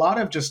 it's a lot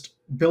of just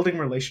building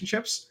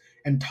relationships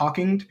and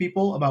talking to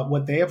people about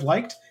what they have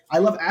liked. I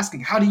love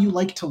asking, how do you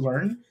like to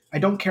learn? I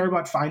don't care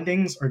about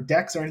findings or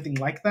decks or anything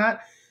like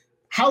that.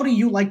 How do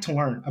you like to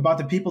learn about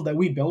the people that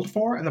we build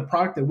for and the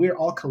product that we're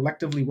all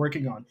collectively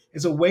working on?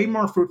 Is a way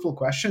more fruitful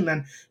question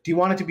than, do you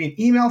want it to be in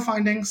email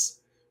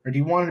findings or do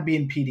you want it to be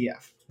in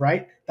PDF,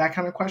 right? That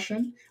kind of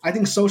question. I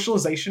think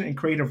socialization and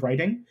creative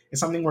writing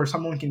is something where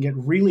someone can get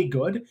really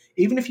good,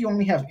 even if you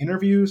only have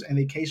interviews and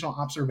the occasional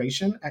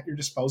observation at your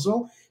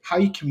disposal. How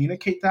you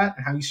communicate that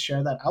and how you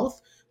share that out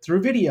through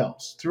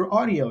videos, through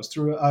audios,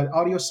 through an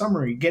audio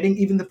summary, getting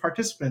even the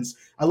participants.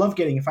 I love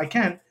getting, if I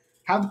can,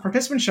 have the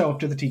participants show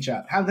up to the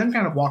T-Chat, have them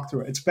kind of walk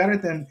through it. It's better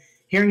than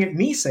hearing it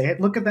me say it.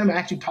 Look at them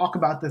actually talk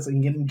about this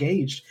and get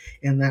engaged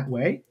in that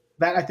way.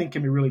 That, I think,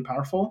 can be really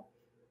powerful.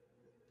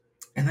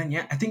 And then,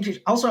 I think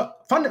also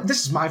fun.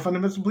 This is my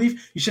fundamental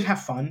belief. You should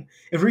have fun.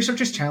 If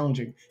research is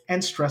challenging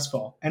and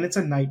stressful and it's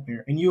a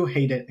nightmare and you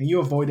hate it and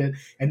you avoid it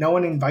and no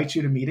one invites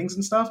you to meetings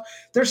and stuff,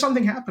 there's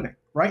something happening,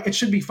 right? It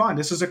should be fun.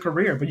 This is a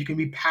career, but you can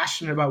be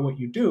passionate about what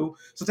you do.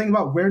 So think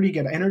about, where do you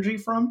get energy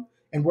from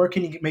and where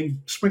can you maybe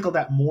sprinkle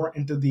that more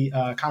into the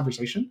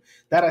conversation?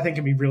 That, I think,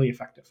 can be really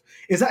effective.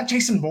 Is that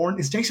Jason Bourne?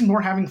 Is Jason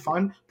Bourne having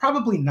fun?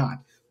 Probably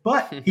not.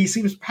 But he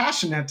seems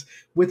passionate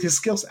with his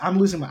skills. I'm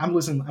losing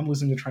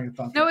the train of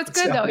thought. No, it's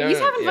good though. He's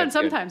having fun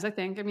sometimes. I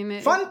think. I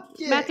mean, fun.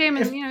 Matt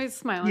Damon, he's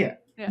smiling.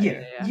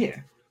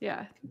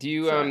 Yeah. Do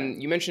you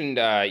you mentioned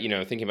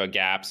thinking about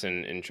gaps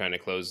and trying to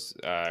close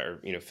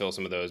or fill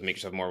some of those, make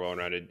yourself more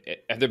well-rounded.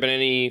 Have there been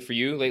any for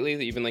you lately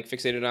that you've been, like,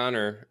 fixated on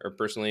or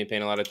personally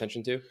paying a lot of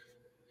attention to?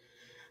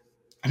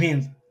 I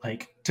mean,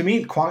 like, to me,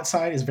 the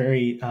quantitative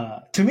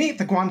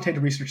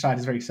research side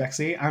is very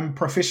sexy. I'm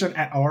proficient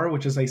at R,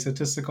 which is a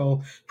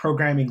statistical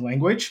programming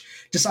language.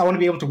 Just, I want to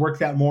be able to work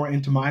that more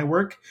into my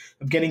work.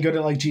 Of getting good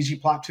at, like,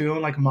 ggplot2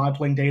 and, like,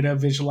 modeling data,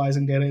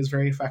 visualizing data is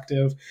very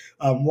effective.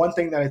 One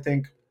thing that I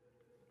think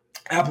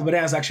Apple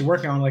Banana is actually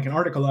working on, like, an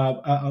article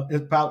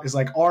about is,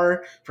 like,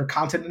 R for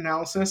content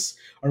analysis,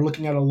 or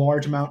looking at a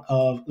large amount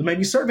of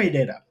maybe survey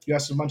data. You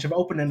ask a bunch of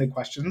open-ended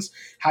questions.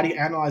 How do you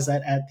analyze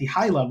that at the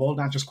high level,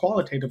 not just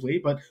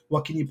qualitatively, but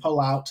what can you pull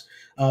out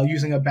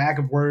using a bag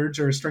of words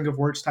or a string of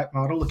words type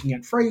model, looking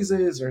at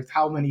phrases or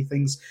how many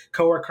things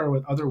co-occur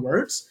with other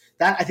words?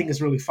 That, I think,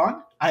 is really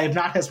fun. I have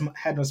not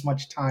had as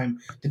much time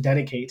to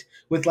dedicate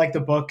with, like, the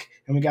book,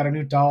 and we got a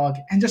new dog,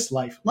 and just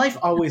life. Life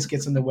always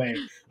gets in the way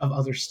of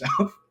other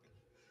stuff.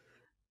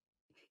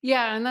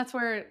 Yeah, and that's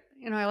where,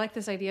 I like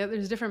this idea.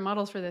 There's different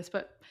models for this,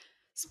 but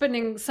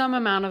spending some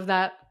amount of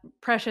that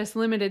precious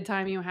limited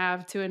time you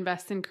have to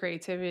invest in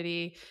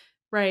creativity,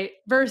 right?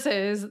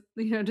 Versus,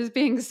 just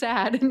being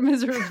sad and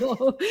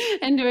miserable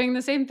and doing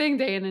the same thing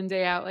day in and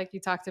day out, like you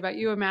talked about.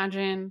 You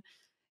imagine,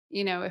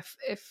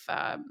 if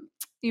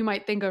you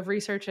might think of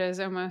research as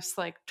almost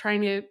like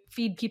trying to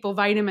feed people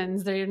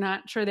vitamins that you're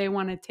not sure they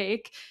want to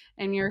take,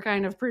 and you're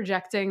kind of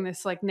projecting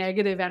this, like,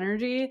 negative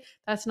energy,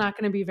 that's not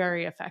going to be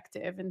very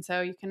effective. And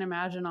so you can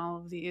imagine all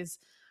of these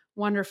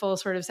wonderful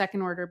sort of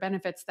second order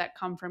benefits that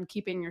come from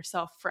keeping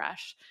yourself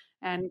fresh,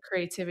 and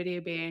creativity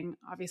being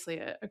obviously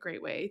a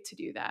great way to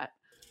do that.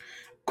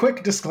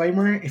 Quick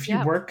disclaimer, if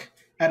you work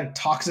at a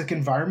toxic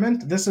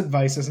environment, this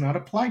advice does not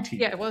apply to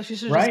you. Yeah, well, you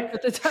should right? just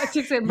put the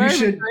toxic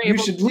environment. You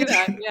should leave.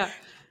 Yeah.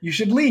 You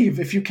should leave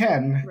if you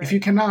can. Right. If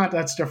you cannot,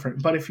 that's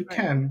different. But if you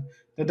can,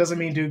 that doesn't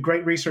mean do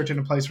great research in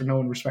a place where no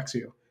one respects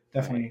you.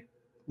 Definitely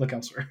look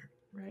elsewhere.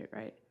 Right.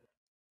 Do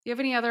you have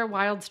any other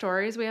wild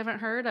stories we haven't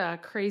heard?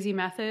 Crazy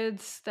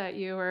methods that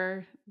you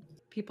or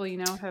people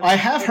have? I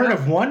have heard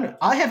of one.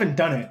 I haven't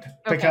done it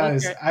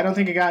because I don't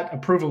think I got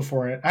approval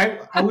for it.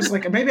 I was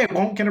like, maybe I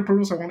won't get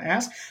approval, so I won't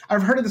ask.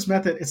 I've heard of this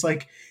method. It's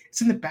like, it's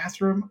in the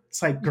bathroom.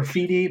 It's like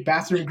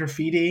bathroom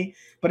graffiti,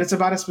 but it's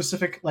about a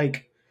specific,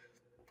 like,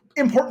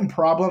 important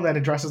problem that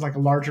addresses, like, a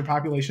larger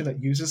population that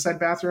uses said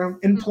bathroom.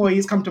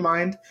 Employees come to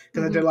mind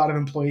because I did a lot of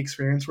employee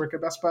experience work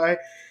at Best Buy.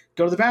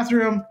 Go to the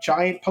bathroom,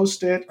 giant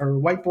post-it or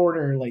whiteboard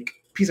or, like,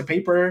 piece of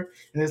paper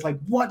and it's like,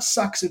 what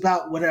sucks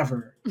about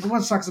whatever, or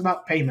what sucks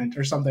about payment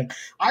or something.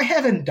 I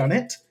haven't done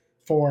it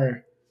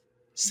for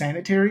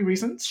sanitary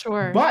reasons,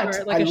 Sure,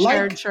 but like a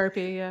shared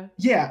Sharpie, yeah.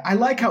 Yeah, I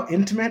like how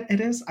intimate it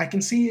is. I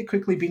can see it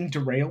quickly being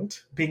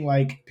derailed, being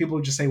like people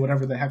just say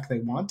whatever the heck they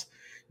want.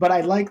 But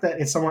I like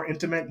that it's somewhere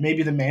intimate.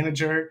 Maybe the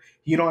manager,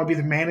 you don't want to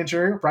be the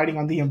manager writing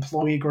on the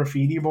employee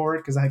graffiti board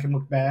because that can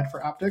look bad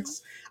for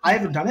optics. I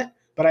haven't done it,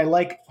 but I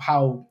like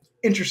how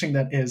interesting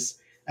that is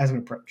as an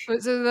approach.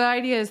 So the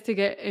idea is to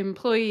get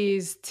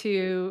employees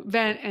to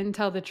vent and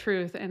tell the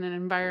truth in an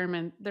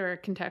environment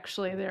they're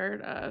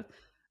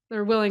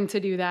willing to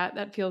do that.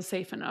 That feels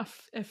safe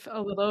enough, if a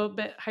little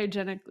bit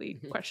hygienically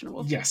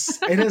questionable. Yes,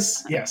 it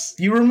is. Yes,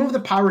 you remove the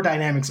power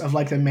dynamics of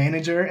like the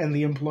manager and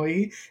the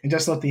employee, and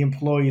just let the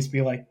employees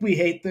be like, "We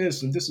hate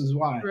this, and this is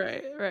why."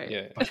 Right.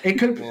 Yeah. But it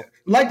could,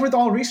 like with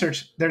all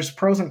research, there's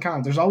pros and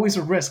cons. There's always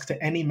a risk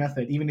to any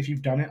method, even if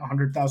you've done it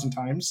 100,000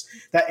 times.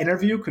 That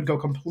interview could go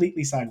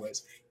completely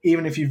sideways,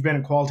 even if you've been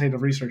a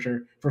qualitative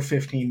researcher for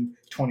 15,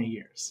 20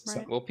 years. Right.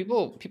 So. Well,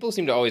 people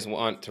seem to always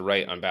want to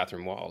write on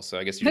bathroom walls, so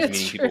I guess you're just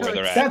meeting people where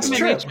they're at. That's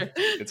true.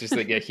 It's just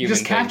like a human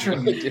just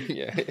capturing thing.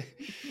 Yeah.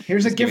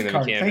 Here's just a gift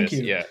card. Thank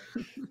you. Yeah.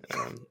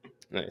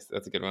 Nice.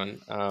 That's a good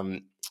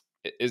one.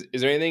 Is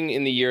there anything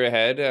in the year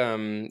ahead,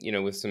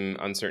 with some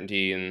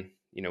uncertainty and,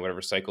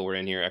 whatever cycle we're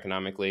in here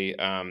economically,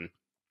 that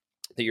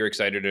you're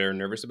excited or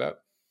nervous about?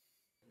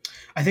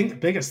 I think the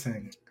biggest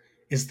thing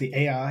is the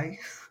AI.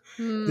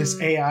 This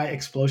AI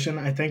explosion,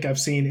 I think I've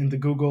seen in the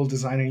Google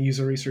Design and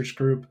User Research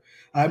group.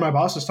 My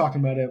boss was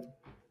talking about it.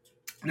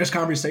 There's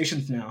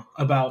conversations now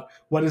about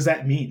what does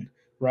that mean,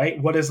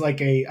 right? What is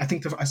like I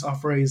think I saw a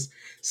phrase,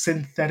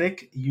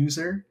 synthetic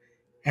user.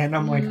 And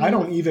I'm like, I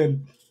don't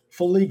even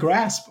fully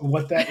grasp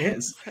what that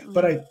is.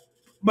 But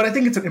I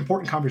think it's an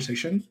important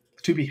conversation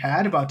to be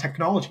had about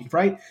technology,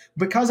 right?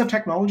 Because of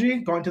technology,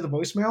 going to the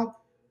voicemail,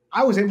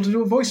 I was able to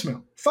do a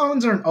voicemail.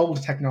 Phones are an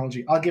old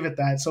technology. I'll give it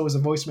that. So is a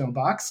voicemail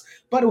box,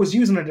 but it was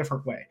used in a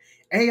different way.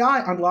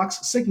 AI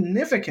unlocks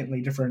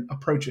significantly different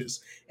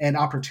approaches and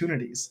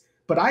opportunities.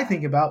 But I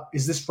think about,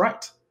 is this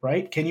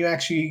right? Can you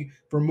actually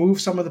remove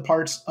some of the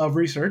parts of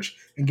research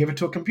and give it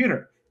to a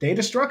computer?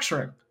 Data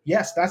structuring.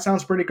 Yes, that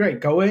sounds pretty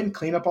great. Go in,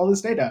 clean up all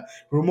this data,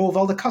 remove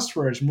all the cuss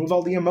words, remove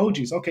all the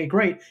emojis. Okay,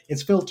 great.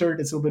 It's filtered.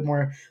 It's a little bit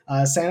more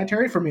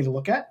sanitary for me to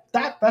look at.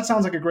 That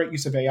sounds like a great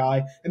use of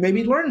AI, and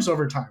maybe it learns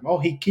over time. Oh,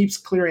 he keeps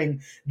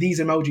clearing these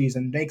emojis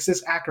and makes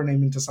this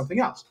acronym into something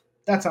else.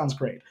 That sounds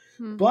great.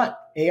 But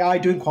AI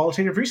doing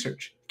qualitative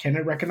research, can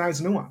it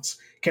recognize nuance?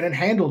 Can it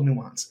handle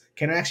nuance?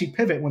 Can it actually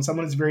pivot when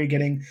someone is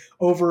getting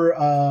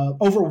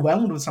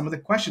overwhelmed with some of the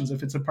questions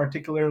if it's a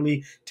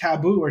particularly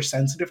taboo or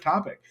sensitive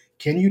topic?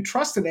 Can you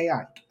trust an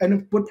AI?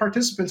 And would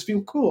participants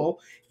feel cool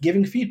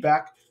giving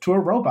feedback to a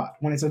robot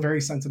when it's a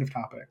very sensitive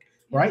topic,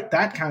 right?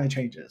 That kind of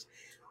changes.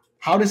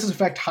 How does this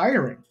affect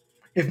hiring?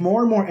 If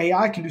more and more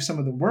AI can do some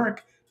of the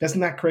work, doesn't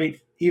that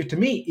create, to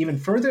me, even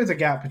further the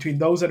gap between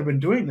those that have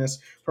been doing this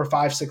for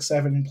 5, 6,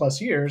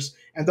 7+ years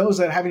and those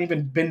that haven't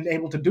even been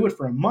able to do it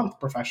for a month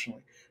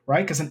professionally,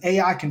 right? Because an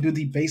AI can do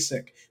the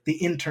basic, the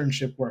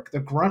internship work, the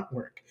grunt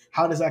work.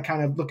 How does that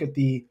kind of look at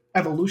the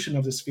evolution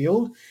of this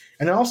field?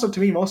 And then also, to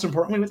me, most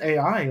importantly with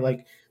AI,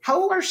 like, how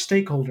will our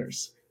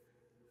stakeholders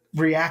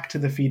react to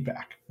the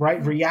feedback,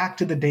 right? React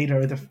to the data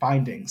or the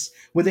findings?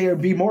 Would they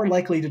be more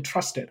likely to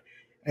trust it?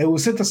 It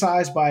was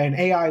synthesized by an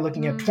AI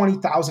looking at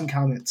 20,000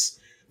 comments.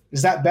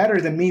 Is that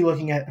better than me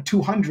looking at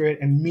 200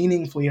 and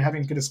meaningfully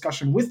having a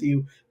discussion with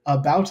you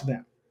about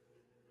them?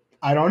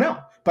 I don't know.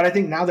 But I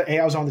think now that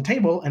AI is on the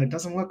table and it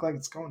doesn't look like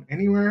it's going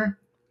anywhere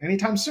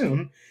anytime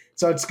soon,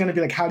 so it's going to be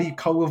like, how do you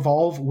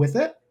co-evolve with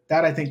it?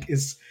 That I think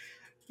is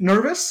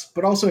nervous,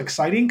 but also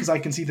exciting because I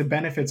can see the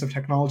benefits of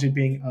technology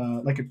being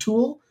like a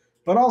tool,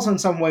 but also in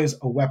some ways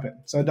a weapon.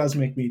 So it does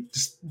make me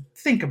just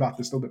think about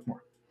this a little bit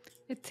more.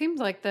 It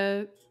seems like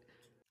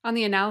on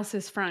the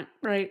analysis front,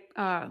 right?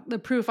 The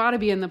proof ought to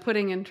be in the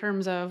pudding in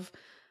terms of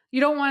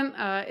you don't want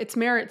its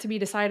merit to be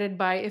decided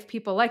by if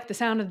people like the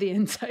sound of the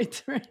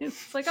insights, right?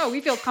 It's like, oh, we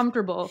feel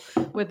comfortable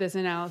with this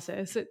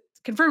analysis. It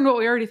confirmed what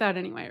we already thought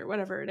anyway, or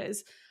whatever it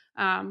is.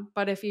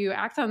 But if you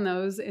act on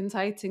those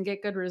insights and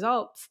get good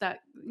results, that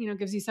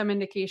gives you some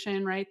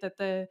indication, right, that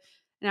the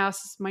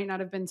analysis might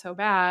not have been so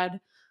bad.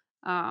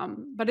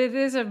 But it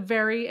is a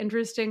very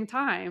interesting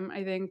time.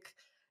 I think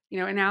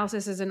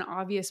analysis is an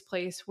obvious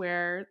place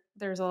where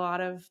there's a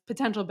lot of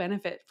potential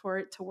benefit for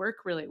it to work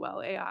really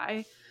well.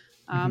 AI.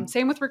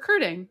 Same with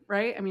recruiting,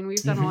 right? I mean,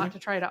 we've done a lot to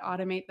try to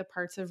automate the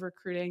parts of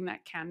recruiting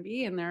that can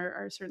be, and there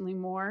are certainly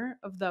more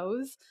of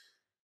those.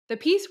 The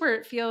piece where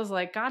it feels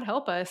like, God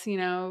help us,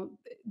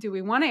 do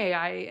we want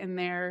AI in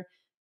there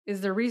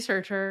is the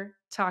researcher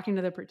talking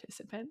to the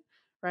participant,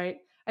 right?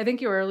 I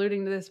think you were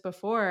alluding to this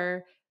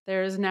before.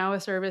 There's now a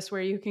service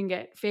where you can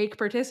get fake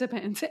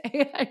participants,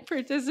 AI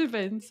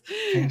participants.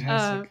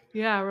 Fantastic.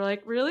 Yeah, we're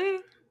like, really?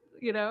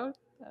 A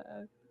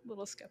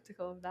little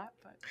skeptical of that.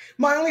 But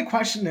my only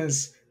question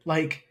is,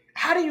 like,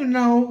 how do you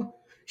know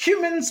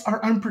humans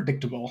are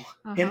unpredictable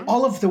in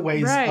all of the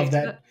ways of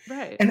that?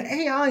 Right. And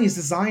AI is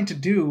designed to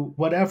do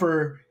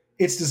whatever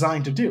it's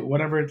designed to do,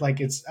 whatever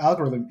like its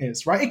algorithm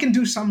is, right? It can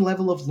do some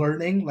level of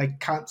learning, like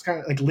kind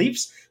of like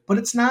leaps, but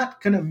it's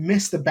not gonna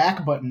miss the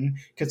back button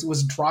because it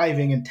was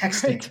driving and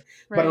texting.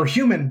 But a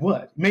human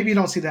would. Maybe you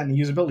don't see that in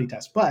the usability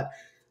test, but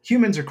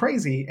humans are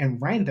crazy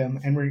and random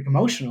and we're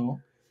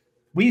emotional.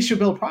 We should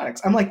build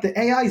products. I'm like, the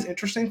AI is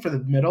interesting for the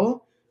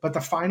middle, but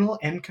the final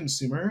end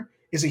consumer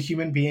is a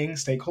human being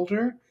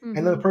stakeholder, and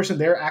then the person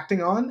they're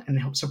acting on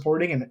and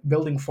supporting and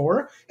building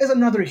for is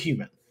another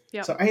human.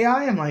 Yep. So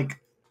AI, I'm like,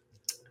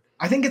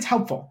 I think it's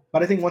helpful,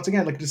 but I think once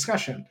again, like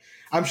discussion,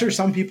 I'm sure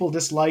some people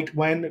disliked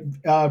when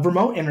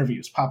remote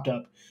interviews popped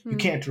up. You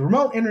can't do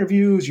remote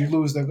interviews. You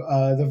lose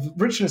the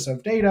richness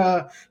of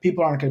data.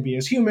 People aren't going to be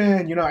as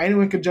human. You know,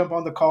 anyone could jump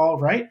on the call,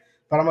 right?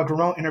 But I'm like,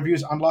 remote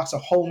interviews unlocks a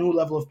whole new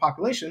level of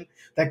population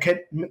that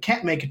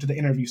can't make it to the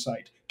interview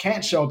site,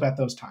 can't show up at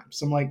those times.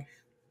 So I'm like,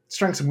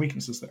 strengths and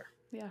weaknesses there.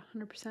 Yeah,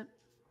 100%.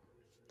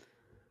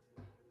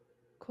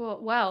 Cool.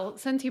 Well,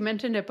 since you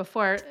mentioned it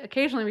before,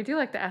 occasionally we do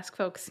like to ask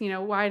folks, you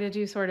know, why did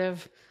you sort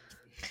of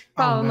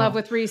fall in love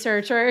with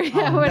research, or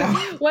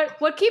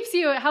what keeps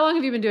you, how long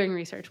have you been doing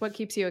research? What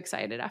keeps you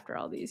excited after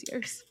all these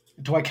years?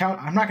 Do I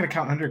count? I'm not going to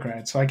count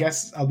undergrad. So I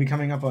guess I'll be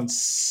coming up on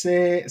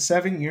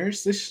 7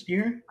 years this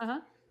year.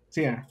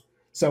 So yeah.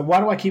 So why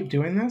do I keep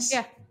doing this?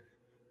 Yeah.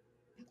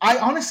 I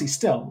honestly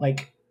still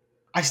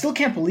I still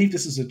can't believe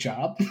this is a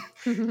job.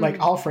 Like,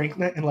 all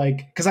frankness, and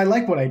like, because I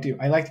like what I do.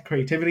 I like the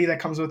creativity that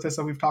comes with this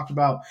that we've talked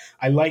about.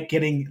 I like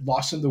getting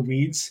lost in the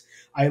weeds.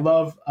 I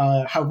love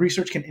how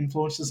research can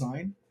influence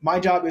design.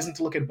 My job isn't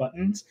to look at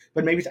buttons,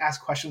 but maybe to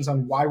ask questions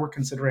on why we're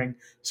considering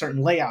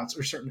certain layouts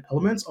or certain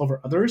elements over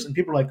others. And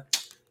people are like,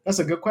 that's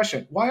a good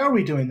question. Why are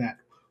we doing that?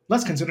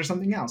 Let's consider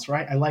something else,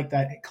 right? I like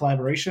that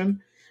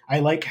collaboration. I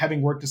like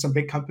having worked at some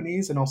big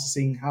companies and also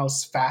seeing how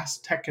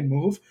fast tech can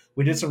move.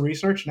 We did some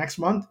research next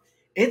month.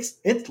 It's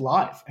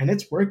live and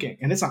it's working,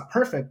 and it's not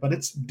perfect, but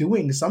it's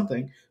doing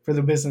something for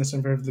the business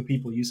and for the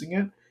people using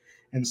it.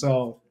 And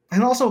so,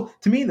 and also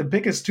to me, the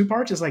biggest two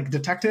parts is like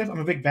detective. I'm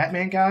a big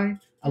Batman guy.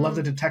 I love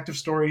the detective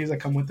stories that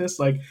come with this.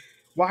 Like,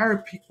 why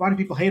do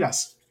people hate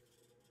us?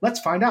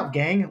 Let's find out,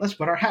 gang. Let's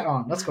put our hat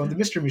on. Let's go in the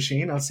mystery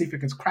machine. Let's see if we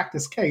can crack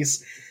this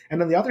case.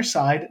 And on the other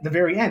side, the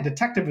very end,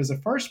 detective is the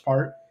first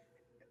part.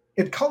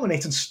 It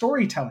culminates in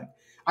storytelling.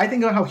 I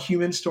think about how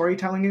human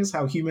storytelling is,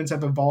 how humans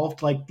have evolved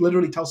to like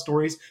literally tell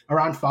stories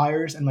around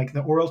fires, and like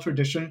the oral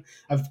tradition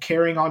of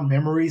carrying on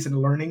memories and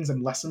learnings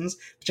and lessons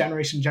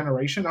generation to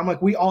generation. I'm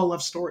like, we all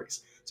love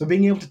stories. So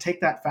being able to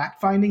take that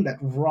fact finding, that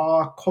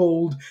raw,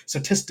 cold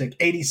statistic,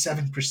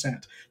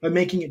 87%, but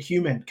making it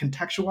human,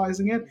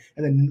 contextualizing it,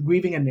 and then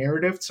weaving a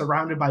narrative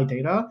surrounded by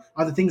data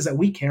on the things that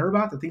we care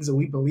about, the things that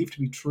we believe to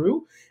be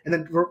true, and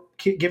then we're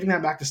giving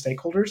that back to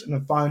stakeholders in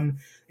a fun,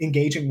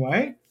 engaging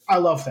way. I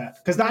love that,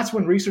 because that's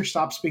when research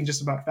stops being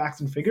just about facts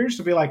and figures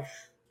to be like,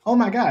 oh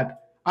my God,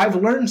 I've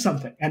learned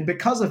something. And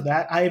because of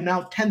that, I have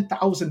now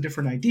 10,000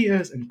 different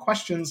ideas and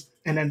questions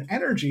and an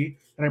energy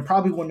that I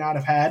probably would not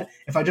have had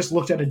if I just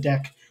looked at a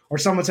deck or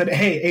someone said,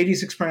 hey,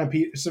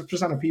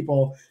 86% of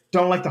people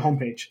don't like the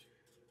homepage.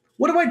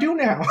 What do I do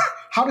now?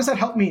 How does that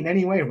help me in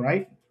any way,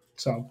 right?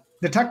 So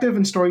detective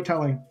and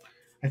storytelling,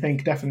 I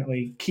think,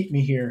 definitely keep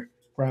me here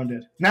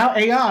grounded. Now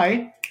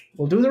AI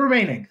will do the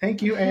remaining.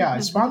 Thank you, AI.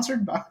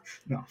 Sponsored by...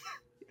 No.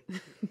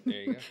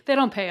 There you go. They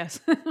don't pay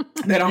us.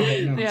 They don't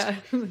pay, no. Yeah,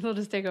 they'll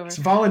just take over. It's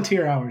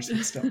volunteer hours,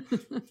 but still.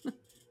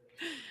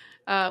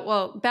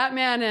 Well,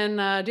 Batman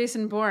and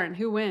Jason Bourne,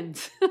 who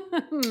wins?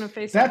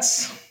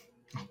 That's...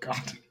 Oh,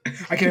 God.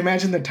 I can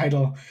imagine the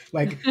title.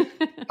 Like,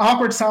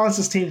 Awkward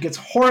Silence's team gets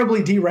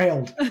horribly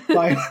derailed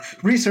by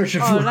research.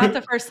 Oh, not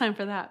the first time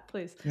for that,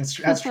 please.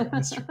 That's true.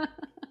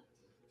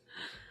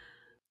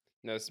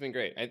 No, this has been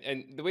great.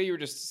 And the way you were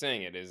just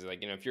saying it is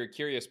like, you know, if you're a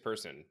curious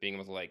person, being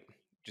able to like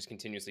just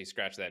continuously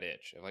scratch that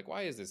itch of like,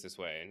 why is this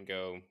way? And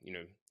go, you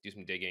know, do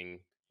some digging,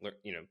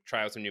 you know,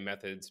 try out some new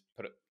methods,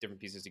 put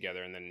different pieces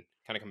together, and then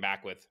kind of come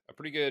back with a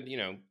pretty good, you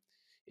know,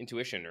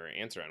 intuition or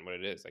answer on what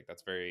it is. Like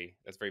that's very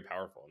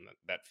powerful. And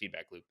that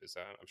feedback loop is,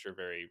 I'm sure,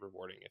 very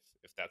rewarding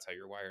if that's how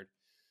you're wired.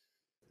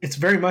 It's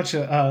very much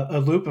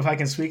a loop, if I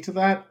can speak to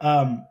that.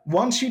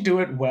 Once you do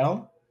it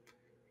well,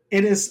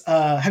 it is,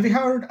 have you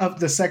heard of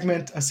the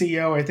segment, a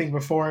CEO, I think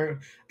before,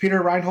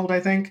 Peter Reinhold, I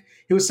think?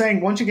 He was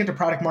saying once you get to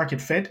product market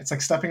fit, it's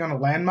like stepping on a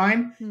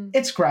landmine.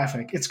 It's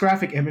graphic. It's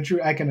graphic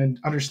imagery, I can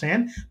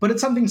understand. But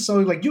it's something so,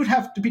 like, you'd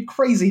have to be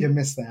crazy to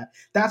miss that.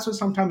 That's what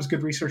sometimes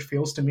good research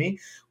feels to me.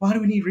 Why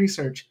do we need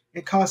research?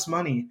 It costs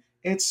money.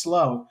 It's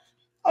slow.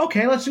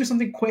 Okay, let's do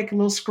something quick, a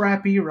little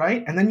scrappy,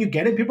 right? And then you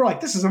get it. People are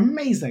like, this is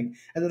amazing.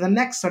 And then the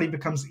next study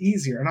becomes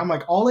easier. And I'm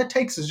like, all it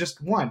takes is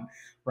just one.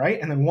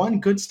 Right? And then one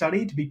good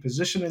study to be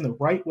positioned in the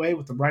right way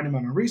with the right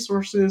amount of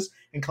resources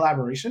and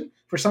collaboration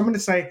for someone to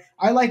say,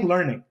 I like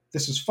learning.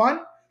 This is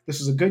fun.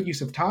 This is a good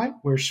use of time.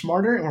 We're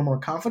smarter and we're more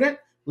confident.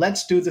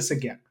 Let's do this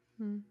again.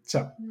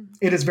 So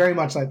it is very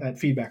much like that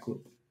feedback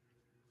loop.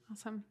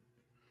 Awesome.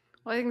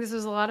 Well, I think this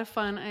was a lot of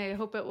fun. I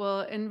hope it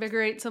will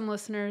invigorate some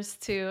listeners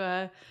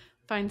to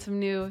find some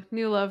new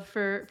love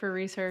for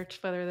research,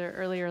 whether they're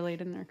early or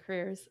late in their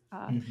careers.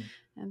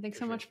 And thanks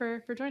so much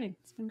for joining.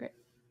 It's been great.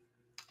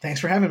 Thanks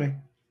for having me.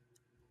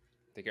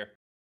 Take care.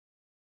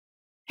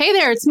 Hey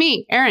there, it's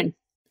me, Erin.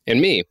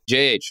 And me,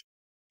 JH.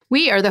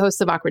 We are the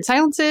hosts of Awkward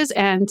Silences,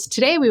 and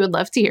today we would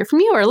love to hear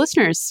from you, our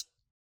listeners.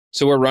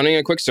 So we're running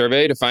a quick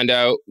survey to find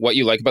out what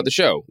you like about the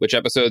show, which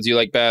episodes you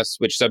like best,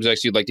 which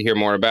subjects you'd like to hear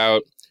more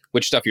about,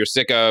 which stuff you're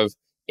sick of,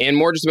 and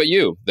more just about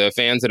you, the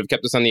fans that have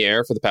kept us on the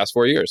air for the past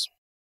 4 years.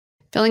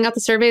 Filling out the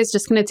survey is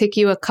just going to take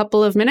you a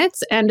couple of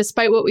minutes. And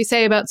despite what we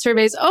say about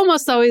surveys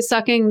almost always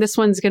sucking, this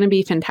one's going to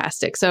be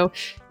fantastic. So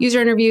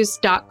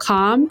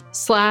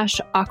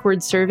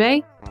userinterviews.com/awkward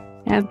survey.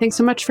 And thanks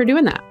so much for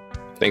doing that.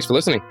 Thanks for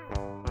listening.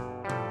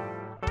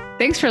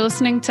 Thanks for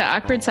listening to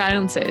Awkward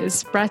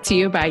Silences, brought to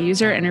you by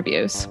User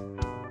Interviews.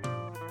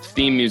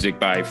 Theme music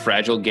by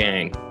Fragile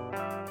Gang.